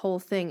listen to the whole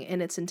thing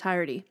in its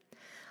entirety.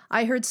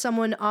 I heard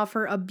someone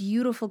offer a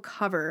beautiful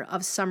cover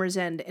of Summer's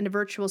End in a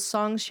virtual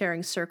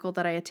song-sharing circle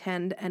that I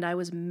attend, and I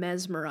was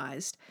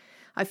mesmerized.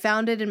 I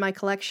found it in my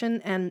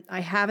collection, and I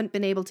haven't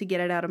been able to get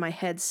it out of my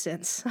head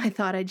since. I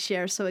thought I'd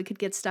share so it could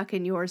get stuck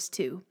in yours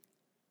too.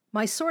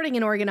 My sorting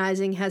and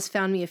organizing has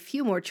found me a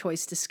few more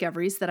choice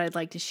discoveries that I'd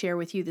like to share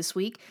with you this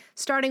week,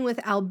 starting with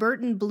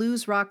Albertan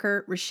blues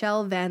rocker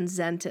Rachelle Van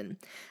Zenten.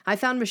 I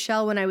found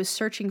Rachelle when I was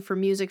searching for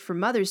music for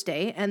Mother's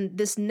Day, and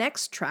this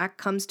next track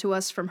comes to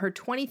us from her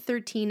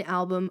 2013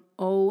 album,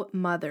 Oh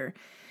Mother.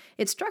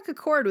 It struck a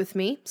chord with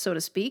me, so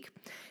to speak.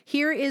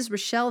 Here is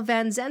Rachelle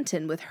Van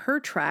Zenten with her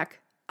track,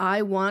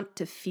 I Want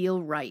to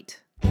Feel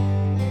Right.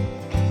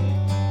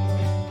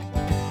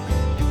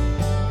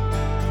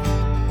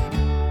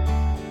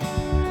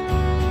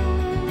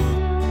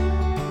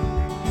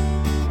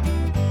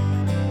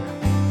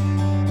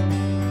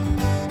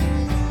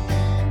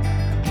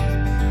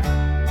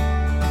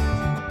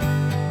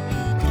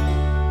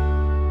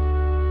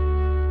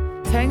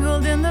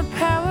 Tangled in the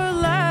power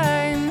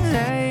lines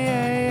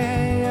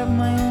of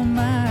my own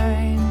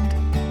mind.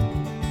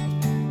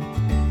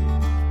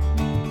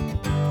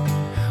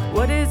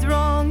 What is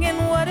wrong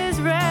and what is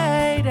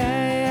right?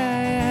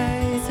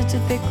 Such a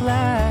thick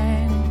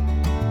line.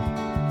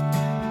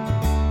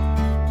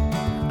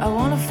 I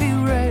wanna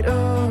feel right,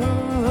 oh.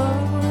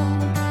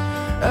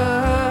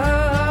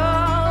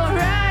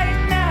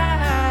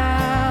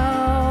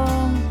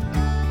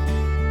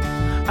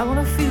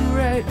 feel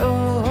right. Oh,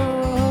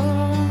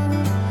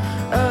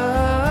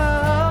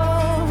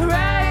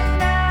 right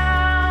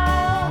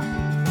now.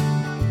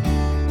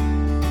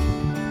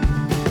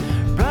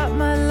 Brought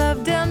my love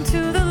down to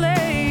the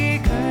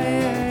lake,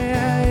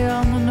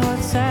 on the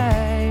north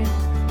side.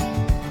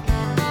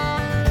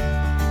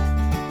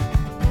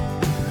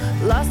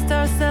 Lost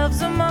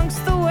ourselves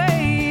amongst the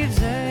waves,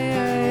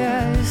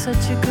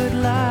 such a good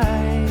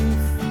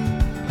life.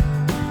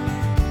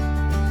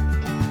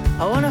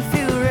 I wanna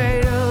feel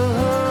right,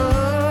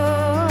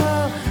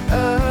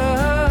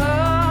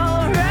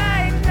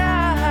 right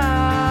now.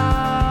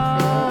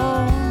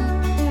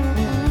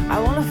 I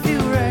wanna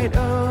feel right,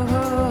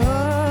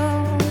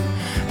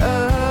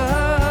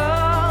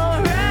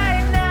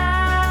 right now.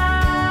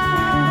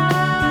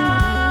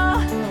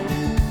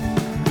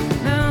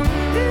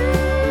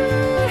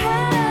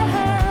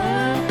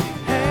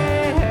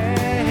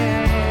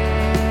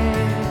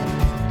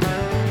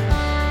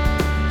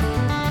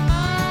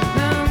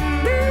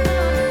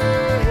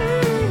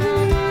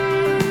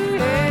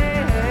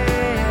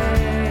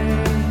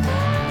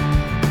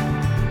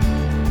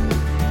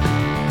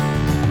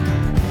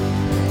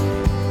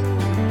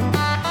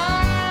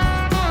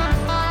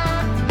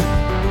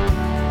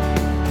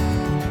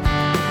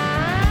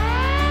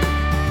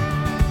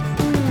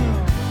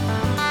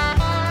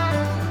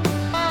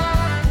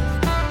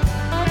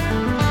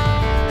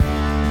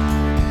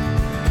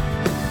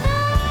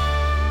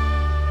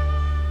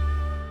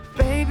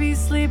 Baby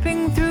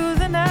sleeping through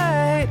the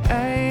night,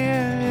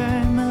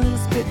 I'm a little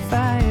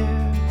spitfire.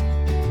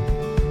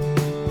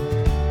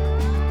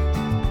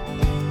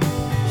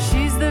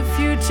 She's the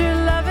future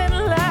love and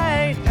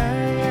light,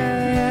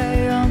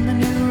 on the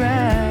new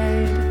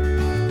ride.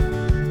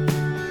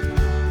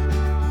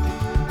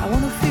 I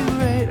wanna feel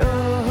right,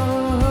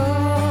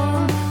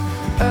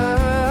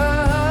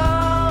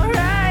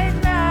 right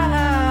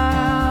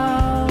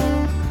now.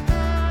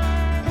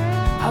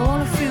 I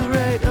wanna feel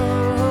right, right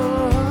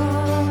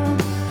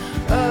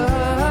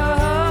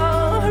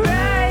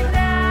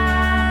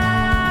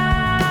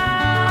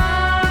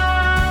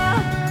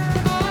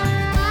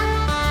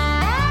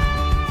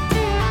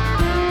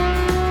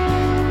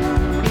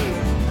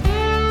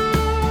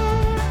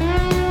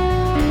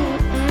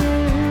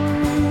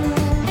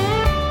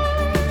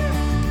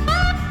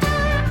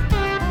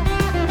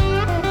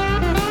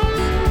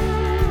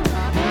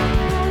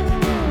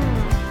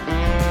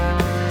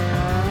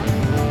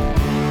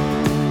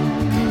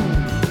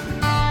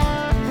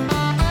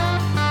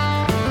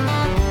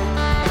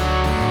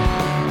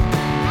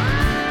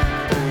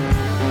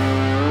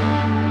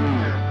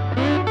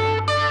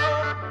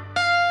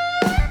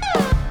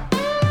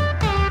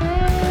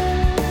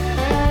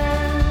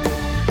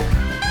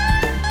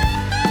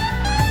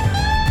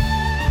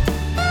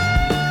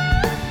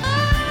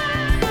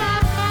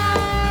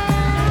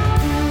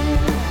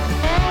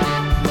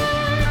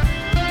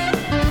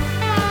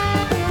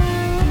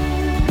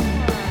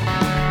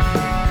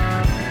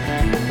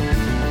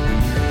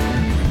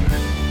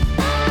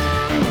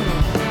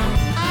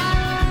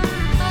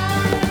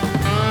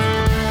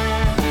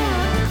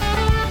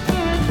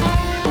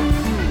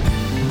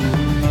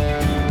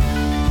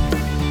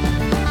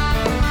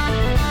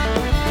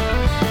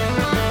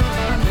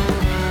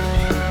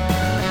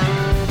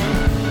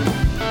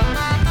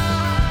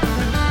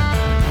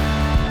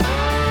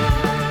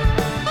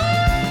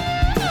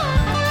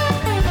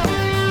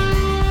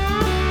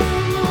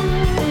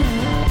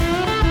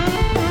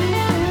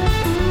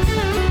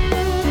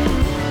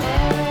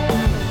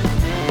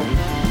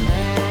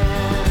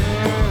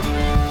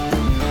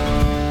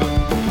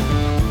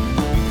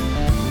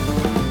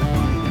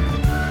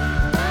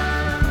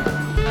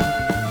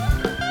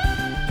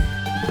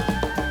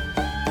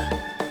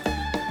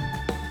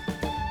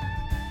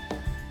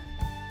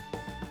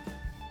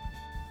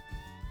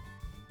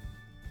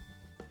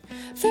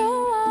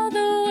Throw all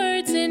the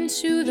words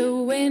into the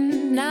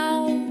wind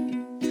now.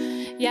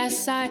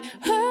 Yes, I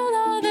hurl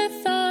all the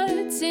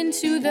thoughts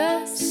into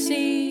the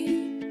sea.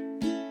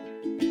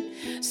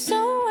 So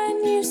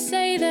when you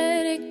say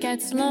that it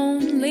gets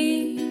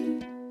lonely,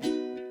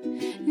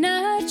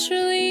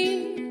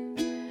 naturally,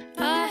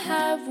 I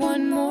have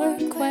one more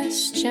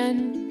question.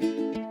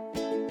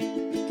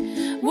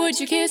 Would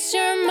you kiss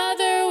your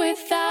mother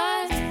with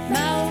that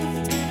mouth?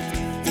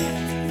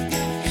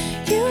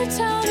 You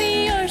tell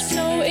me you're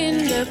so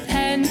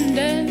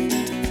independent.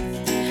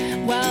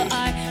 Well,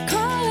 I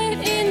call it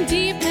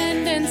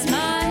independence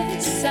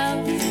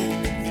myself.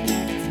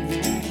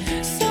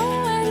 So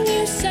when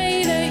you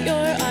say that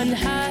you're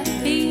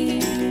unhappy,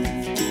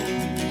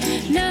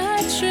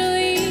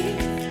 naturally,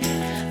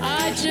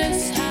 I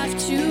just have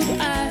to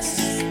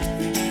ask,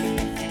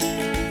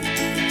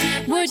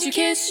 would you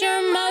kiss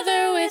your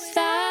mother with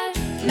that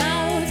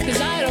mouth?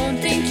 'Cause I don't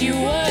think you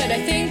would.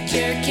 I think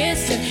you're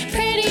kissing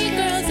pretty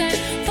girls and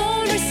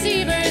phone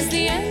receivers,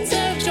 the ends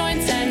of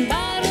joints and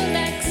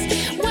bottlenecks.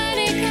 When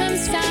it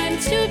comes time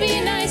to be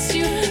nice,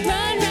 you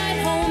run right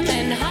home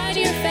and hide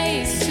your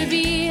face. To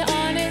be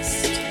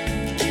honest,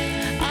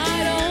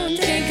 I don't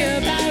think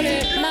about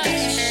it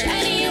much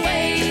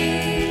anyway.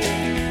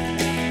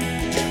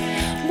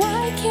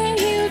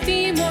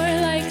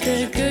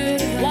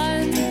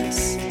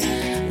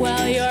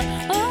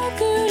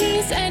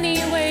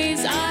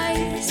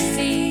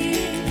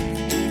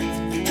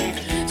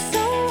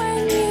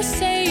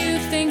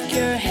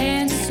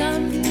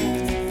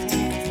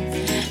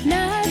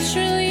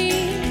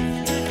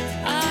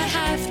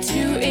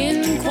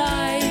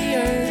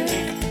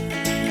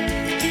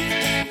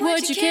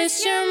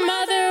 kiss your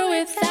mother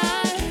with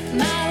that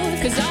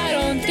mouth? 'Cause I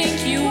don't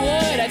think you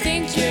would. I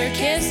think you're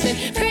kissing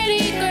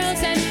pretty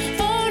girls and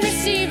phone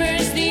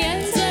receivers, the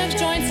ends of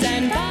joints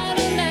and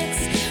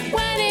bottlenecks.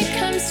 When it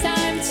comes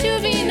time to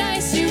be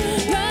nice, you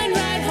run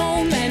right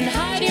home and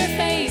hide your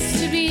face.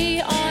 To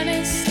be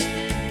honest,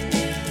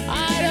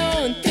 I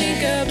don't think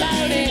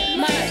about it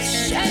much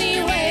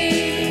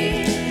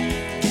anyway.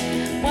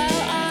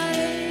 Well,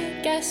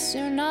 I guess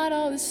you're not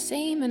all the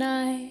same, and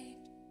I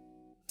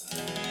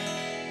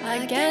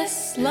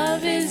guess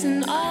love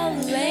isn't all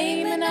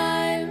lame, and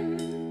I'm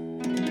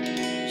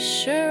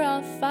sure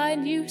I'll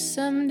find you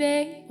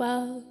someday.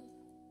 Well,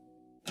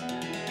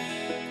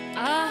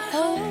 I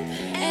hope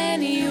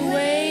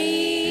anyway.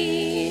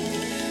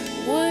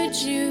 Would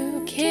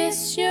you kiss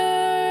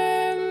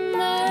your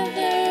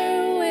mother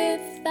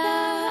with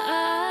that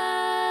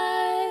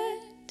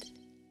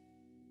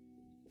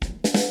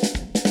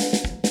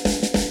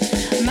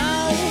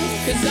mouth?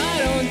 'Cause I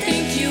don't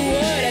think you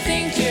would. I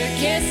think you're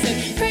kissing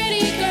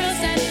pretty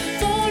girls and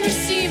phone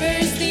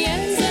receivers, the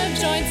ends of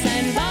joints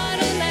and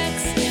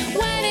bottlenecks.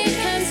 When it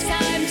comes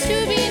time to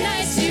be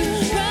nice, you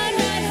run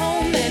right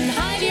home and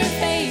hide your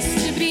face.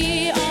 To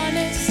be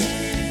honest,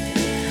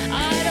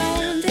 I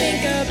don't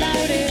think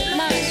about it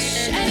much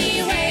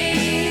anyway.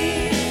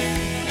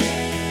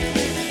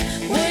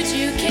 Would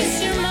you kiss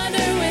your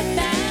mother with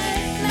that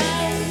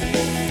mouth?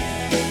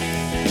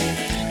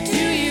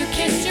 Do you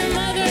kiss your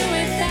mother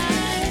with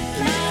that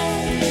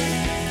mouth?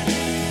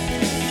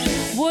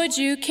 Would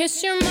you kiss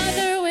your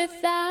mother with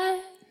that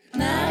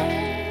mouth?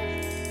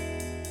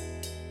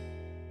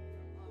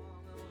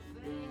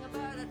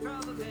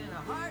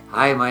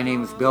 Hi, my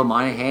name is Bill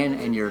Monahan,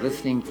 and you're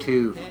listening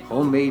to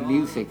Homemade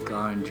Music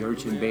on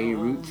Georgian Bay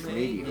Roots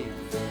Radio.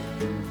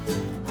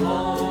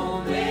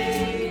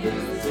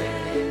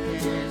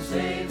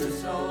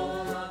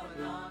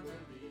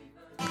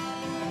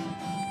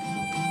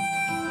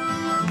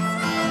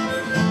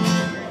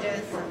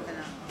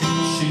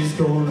 She's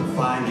gonna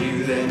find you,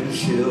 then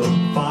she'll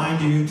find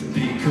you to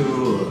be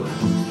cool.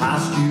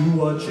 Ask you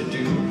what you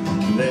do,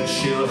 then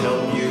she'll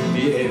help you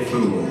be a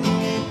fool.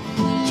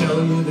 Tell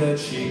you that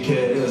she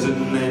cares,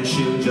 and then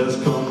she'll just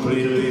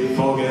completely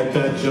forget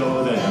that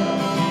you're there.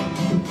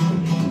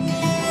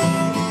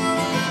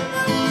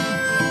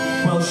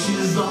 Well,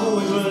 she's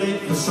always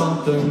late for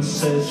something,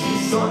 says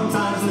she's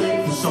sometimes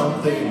late for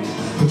something.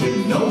 But you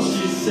know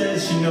she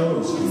says she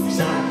knows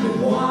exactly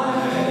why.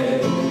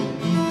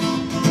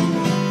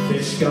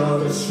 Fish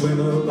gotta swim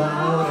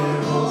about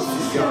and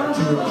horses got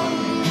to run.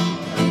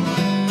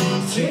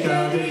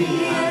 Chickadee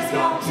has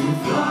got to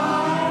fly.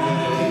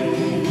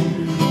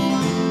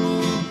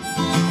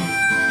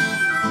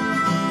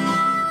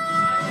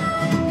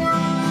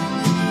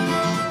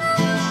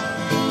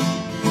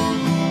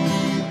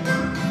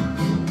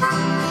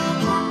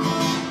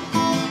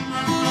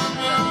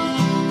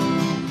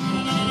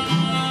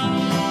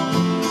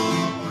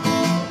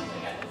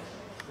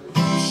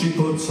 She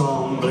puts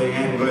on bling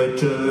and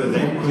glitter,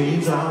 then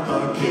cleans out the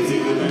kitty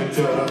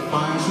litter.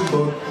 Finds a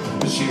book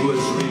that she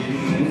was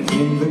reading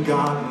in the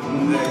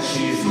garden that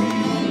she's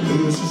reading.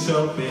 Lose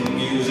herself in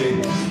music,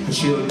 and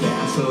she'll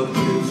dance her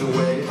blues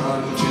away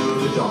until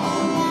the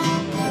dawn.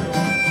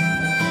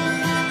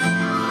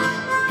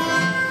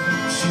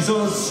 She's a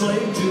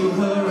slave to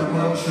her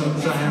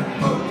emotions and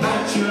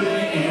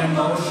perpetually in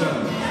motion.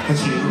 And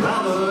she'd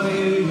rather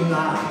hear you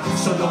laugh,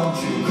 so don't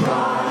you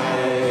cry.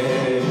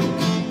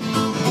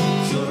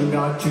 Children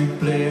got to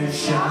play and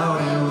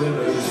shout, and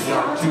rivers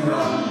got to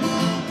run.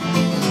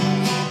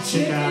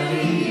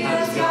 Chickadee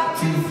has got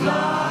to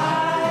fly.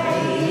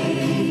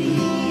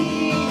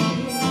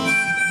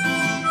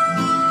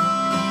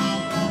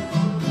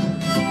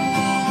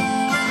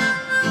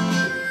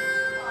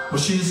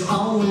 Well, she's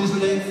always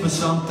late for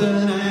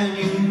something, and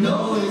you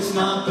know it's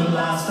not the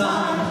last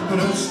time. And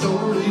her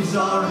stories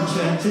are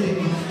enchanting,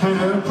 and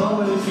her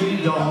poetry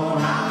don't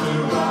have to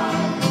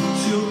rhyme.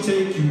 She'll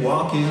take you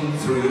walking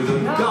through the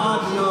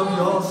garden of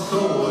your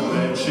soul, and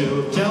then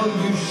she'll tell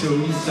you, show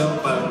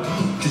yourself out,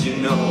 'cause you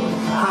know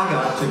I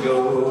got to go.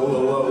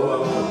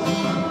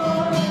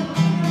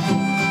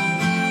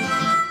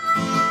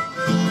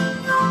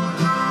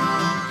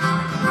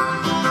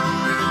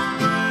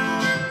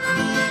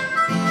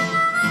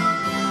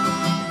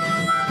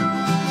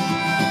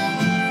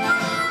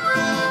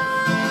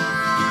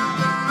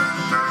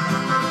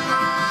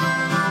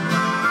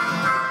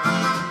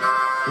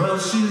 Well,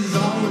 she's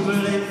always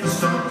late for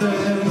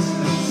something,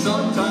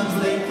 sometimes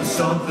late for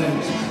something,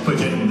 but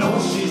you know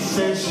she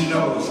says she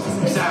knows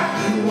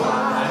exactly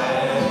why.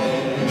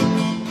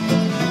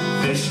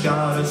 Fish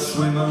gotta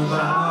swim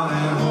about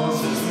and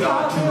horses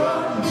got to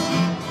run.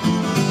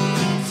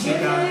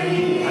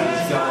 Chickadee has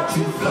got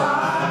to fly.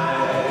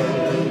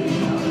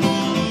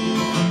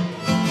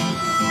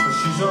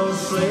 She's a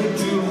slave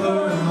to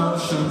her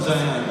emotions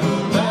and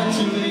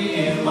perpetually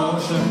in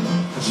motion.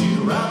 And she'd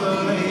rather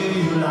hear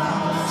you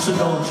laugh, so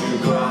don't you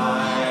cry.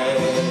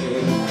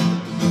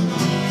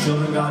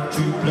 Children got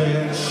to play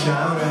and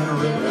shout, and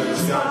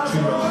rivers got to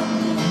run.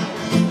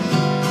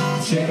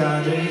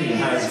 chickadee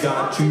has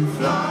got to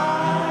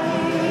fly.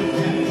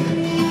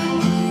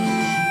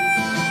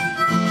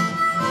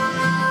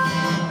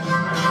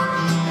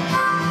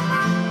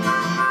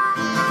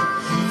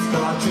 She's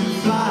got to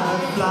fly,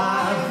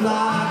 fly,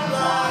 fly,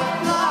 fly,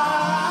 fly.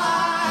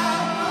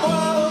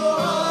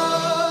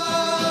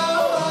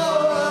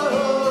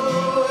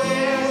 Oh,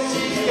 yeah,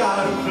 she's got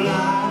to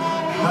fly.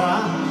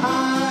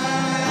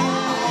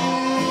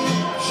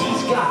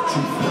 She's got to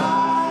fly.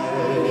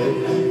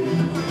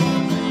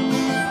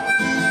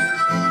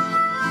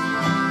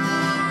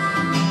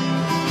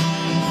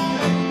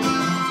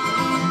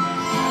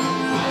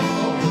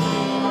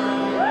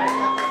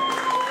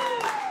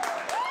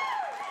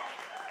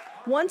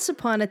 Once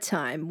upon a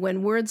time,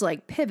 when words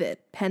like pivot,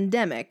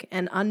 pandemic,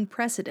 and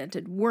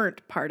unprecedented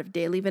weren't part of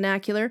daily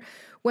vernacular,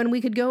 when we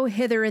could go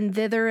hither and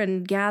thither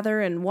and gather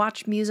and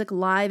watch music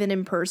live and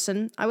in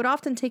person, I would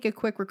often take a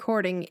quick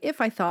recording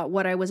if I thought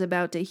what I was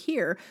about to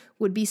hear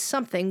would be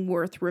something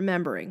worth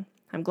remembering.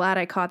 I'm glad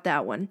I caught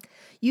that one.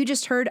 You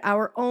just heard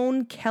our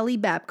own Kelly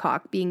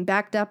Babcock being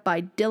backed up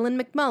by Dylan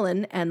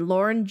McMullen and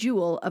Lauren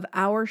Jewell of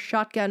Our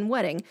Shotgun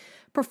Wedding,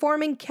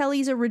 performing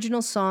Kelly's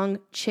original song,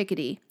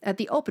 Chickadee, at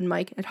the open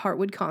mic at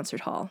Heartwood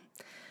Concert Hall.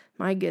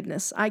 My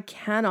goodness, I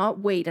cannot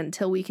wait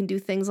until we can do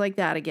things like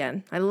that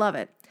again. I love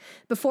it.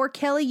 Before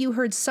Kelly, you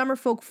heard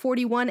Summerfolk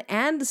 41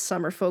 and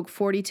Summerfolk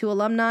 42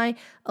 alumni,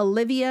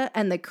 Olivia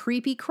and the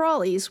Creepy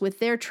Crawlies with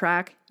their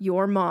track,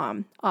 Your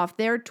Mom, off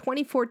their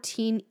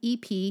 2014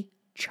 EP,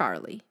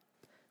 Charlie.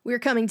 We're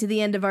coming to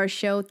the end of our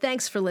show.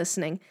 Thanks for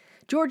listening.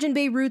 Georgian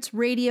Bay Roots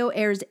Radio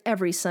airs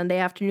every Sunday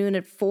afternoon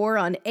at 4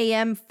 on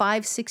AM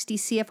 560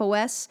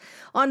 CFOS,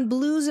 on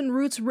Blues and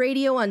Roots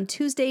Radio on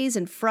Tuesdays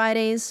and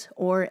Fridays,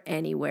 or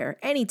anywhere,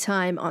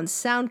 anytime on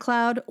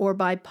SoundCloud or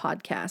by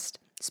podcast.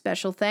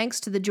 Special thanks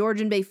to the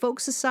Georgian Bay Folk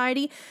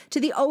Society, to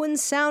the Owen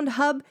Sound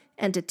Hub,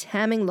 and to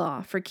Tamming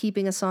Law for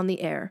keeping us on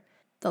the air.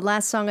 The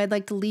last song I'd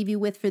like to leave you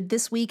with for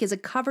this week is a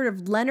cover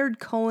of Leonard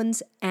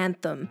Cohen's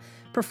Anthem,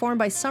 performed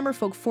by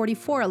Summerfolk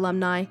 44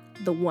 alumni,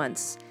 The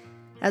Once.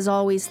 As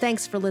always,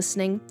 thanks for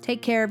listening.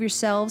 Take care of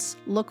yourselves.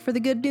 Look for the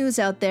good news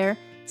out there.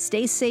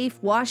 Stay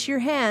safe, wash your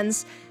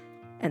hands,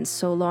 and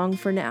so long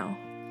for now.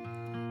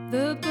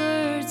 The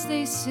birds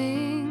they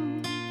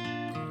sing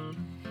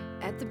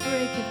at the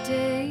break of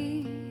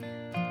day.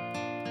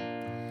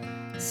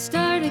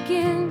 Start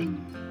again.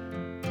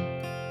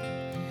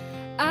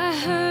 I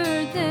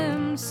heard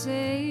them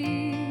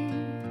say,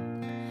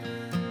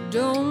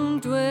 don't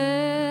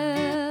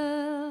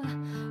dwell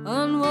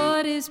on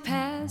what is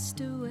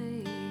passed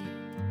away,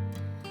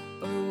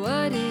 or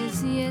what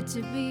is yet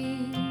to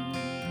be.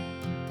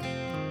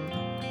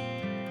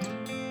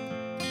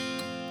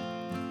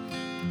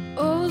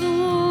 Oh, the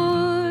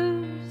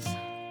wars,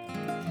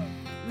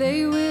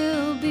 they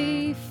will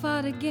be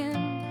fought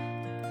again.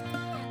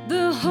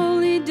 The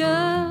holy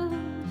dove,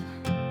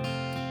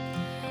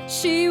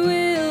 she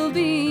will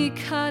be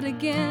caught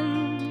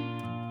again.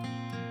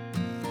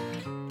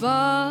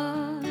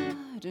 Bought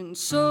and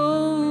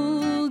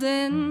sold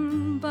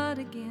and bought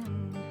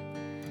again.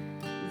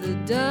 The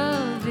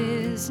dove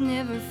is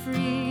never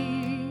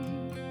free.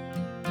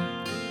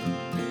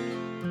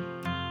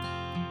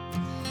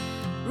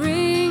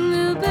 Ring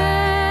the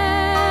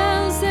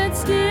bells that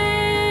still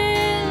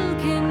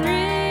can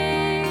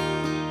ring.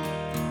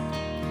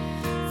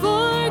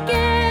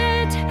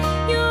 Forget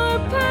your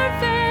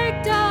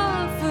perfect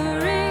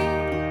offering.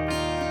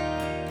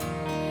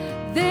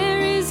 There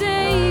is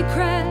a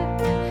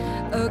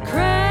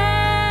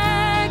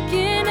crack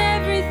in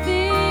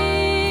everything.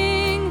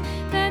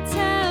 That's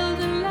how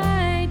the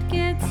light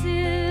gets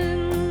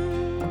in.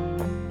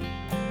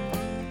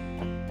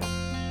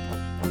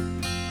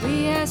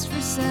 We asked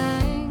for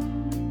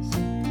signs,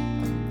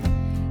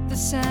 the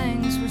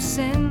signs were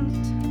sent.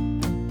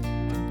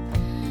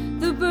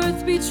 The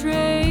birth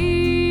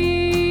betrayed,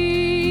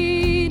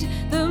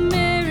 the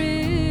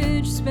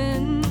marriage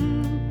spent.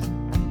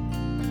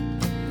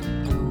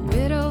 The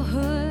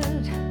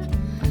widowhood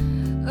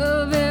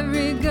of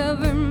every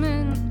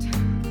government,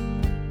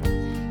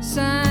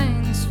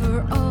 signs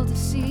for all to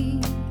see.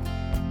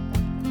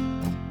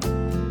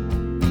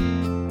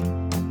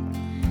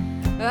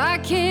 I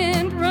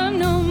can't run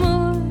no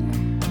more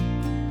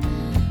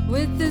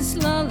with this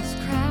lawless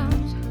crowd,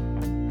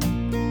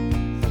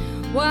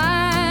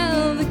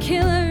 while the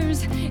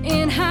killers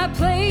in high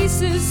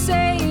places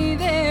say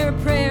their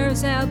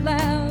prayers out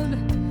loud.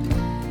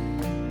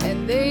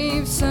 And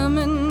they've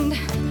summoned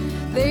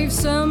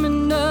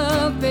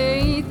up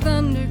a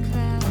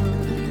thundercloud,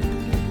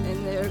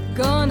 and they're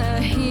gonna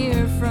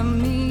hear from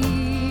me.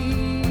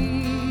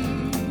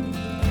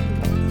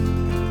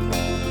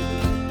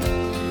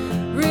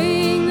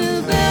 Ring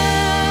the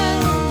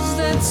bells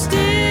that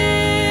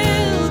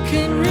still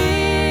can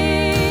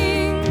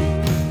ring.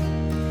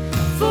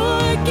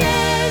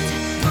 Forget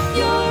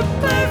your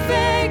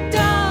perfect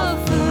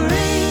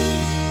offering.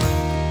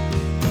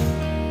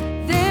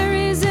 There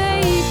is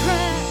a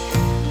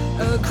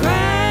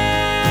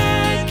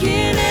crack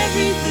in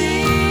everything.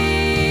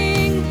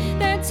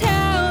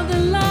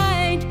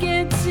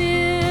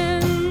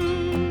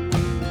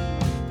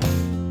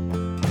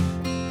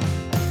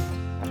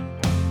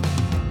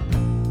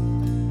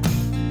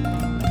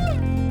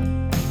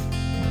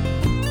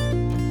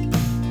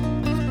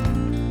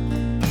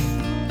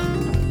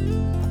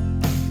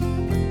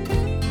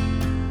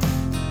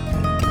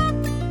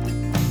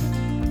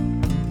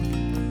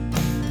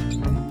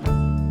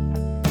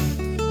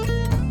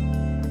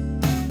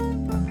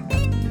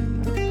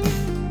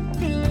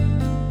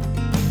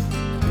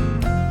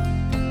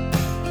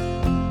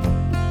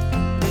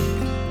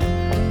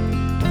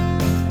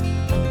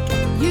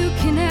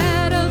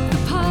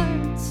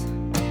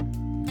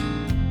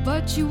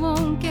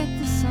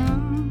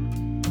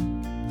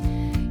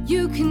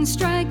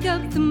 strike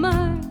up the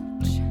march.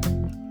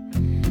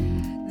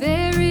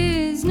 There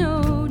is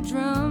no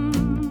drum.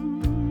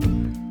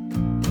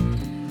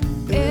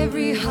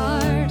 Every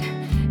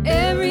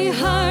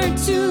heart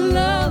to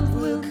love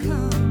will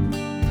come,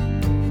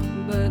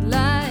 but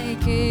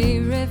like a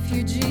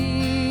refugee.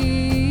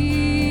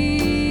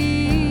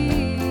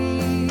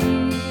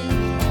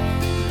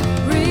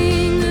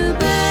 Ring the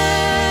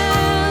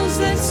bells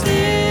that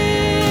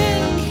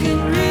still can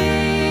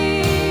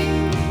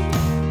ring.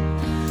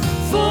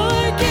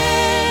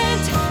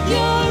 Forget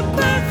your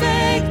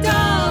perfect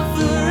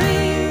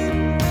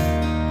offering.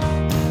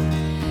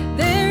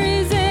 There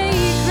is a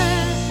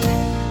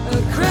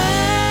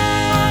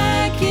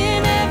crack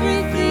in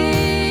everything.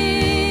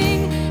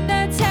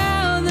 That's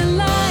how the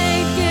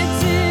light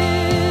gets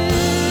in.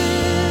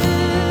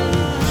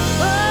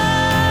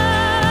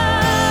 Oh,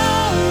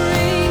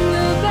 ring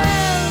the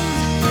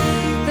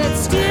bells that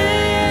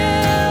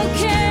still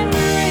can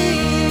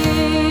ring.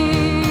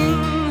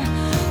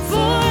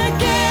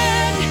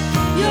 Forget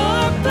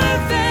your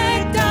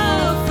perfect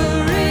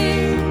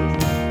offering.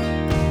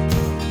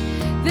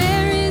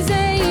 There is a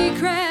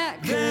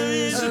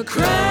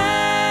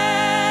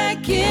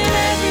crack in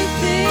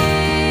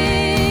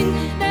everything.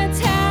 That's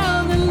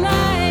how the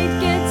light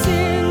gets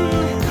in.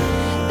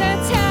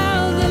 That's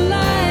how the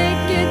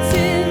light gets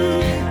in.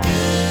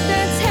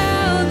 That's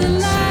how the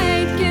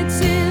light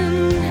gets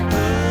in.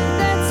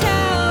 That's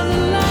how the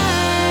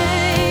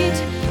light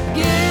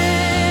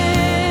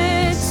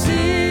gets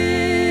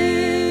in.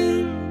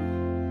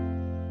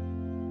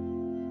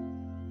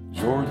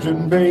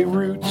 Georgian Bay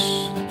Roots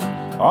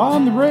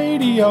on the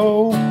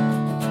radio,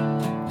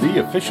 the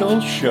official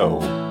show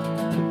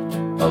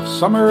of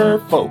summer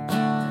folk,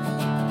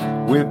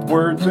 with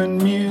words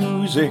and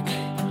music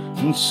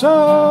and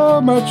so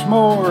much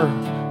more.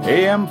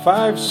 AM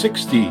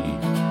 560,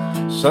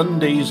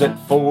 Sundays at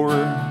 4,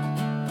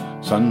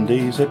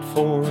 Sundays at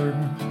 4,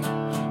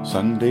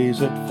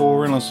 Sundays at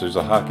 4, unless there's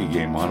a hockey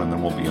game on, and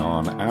then we'll be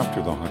on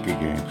after the hockey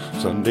game.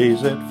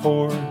 Sundays at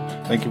 4.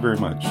 Thank you very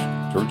much.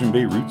 Georgian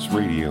Bay Roots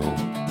Radio.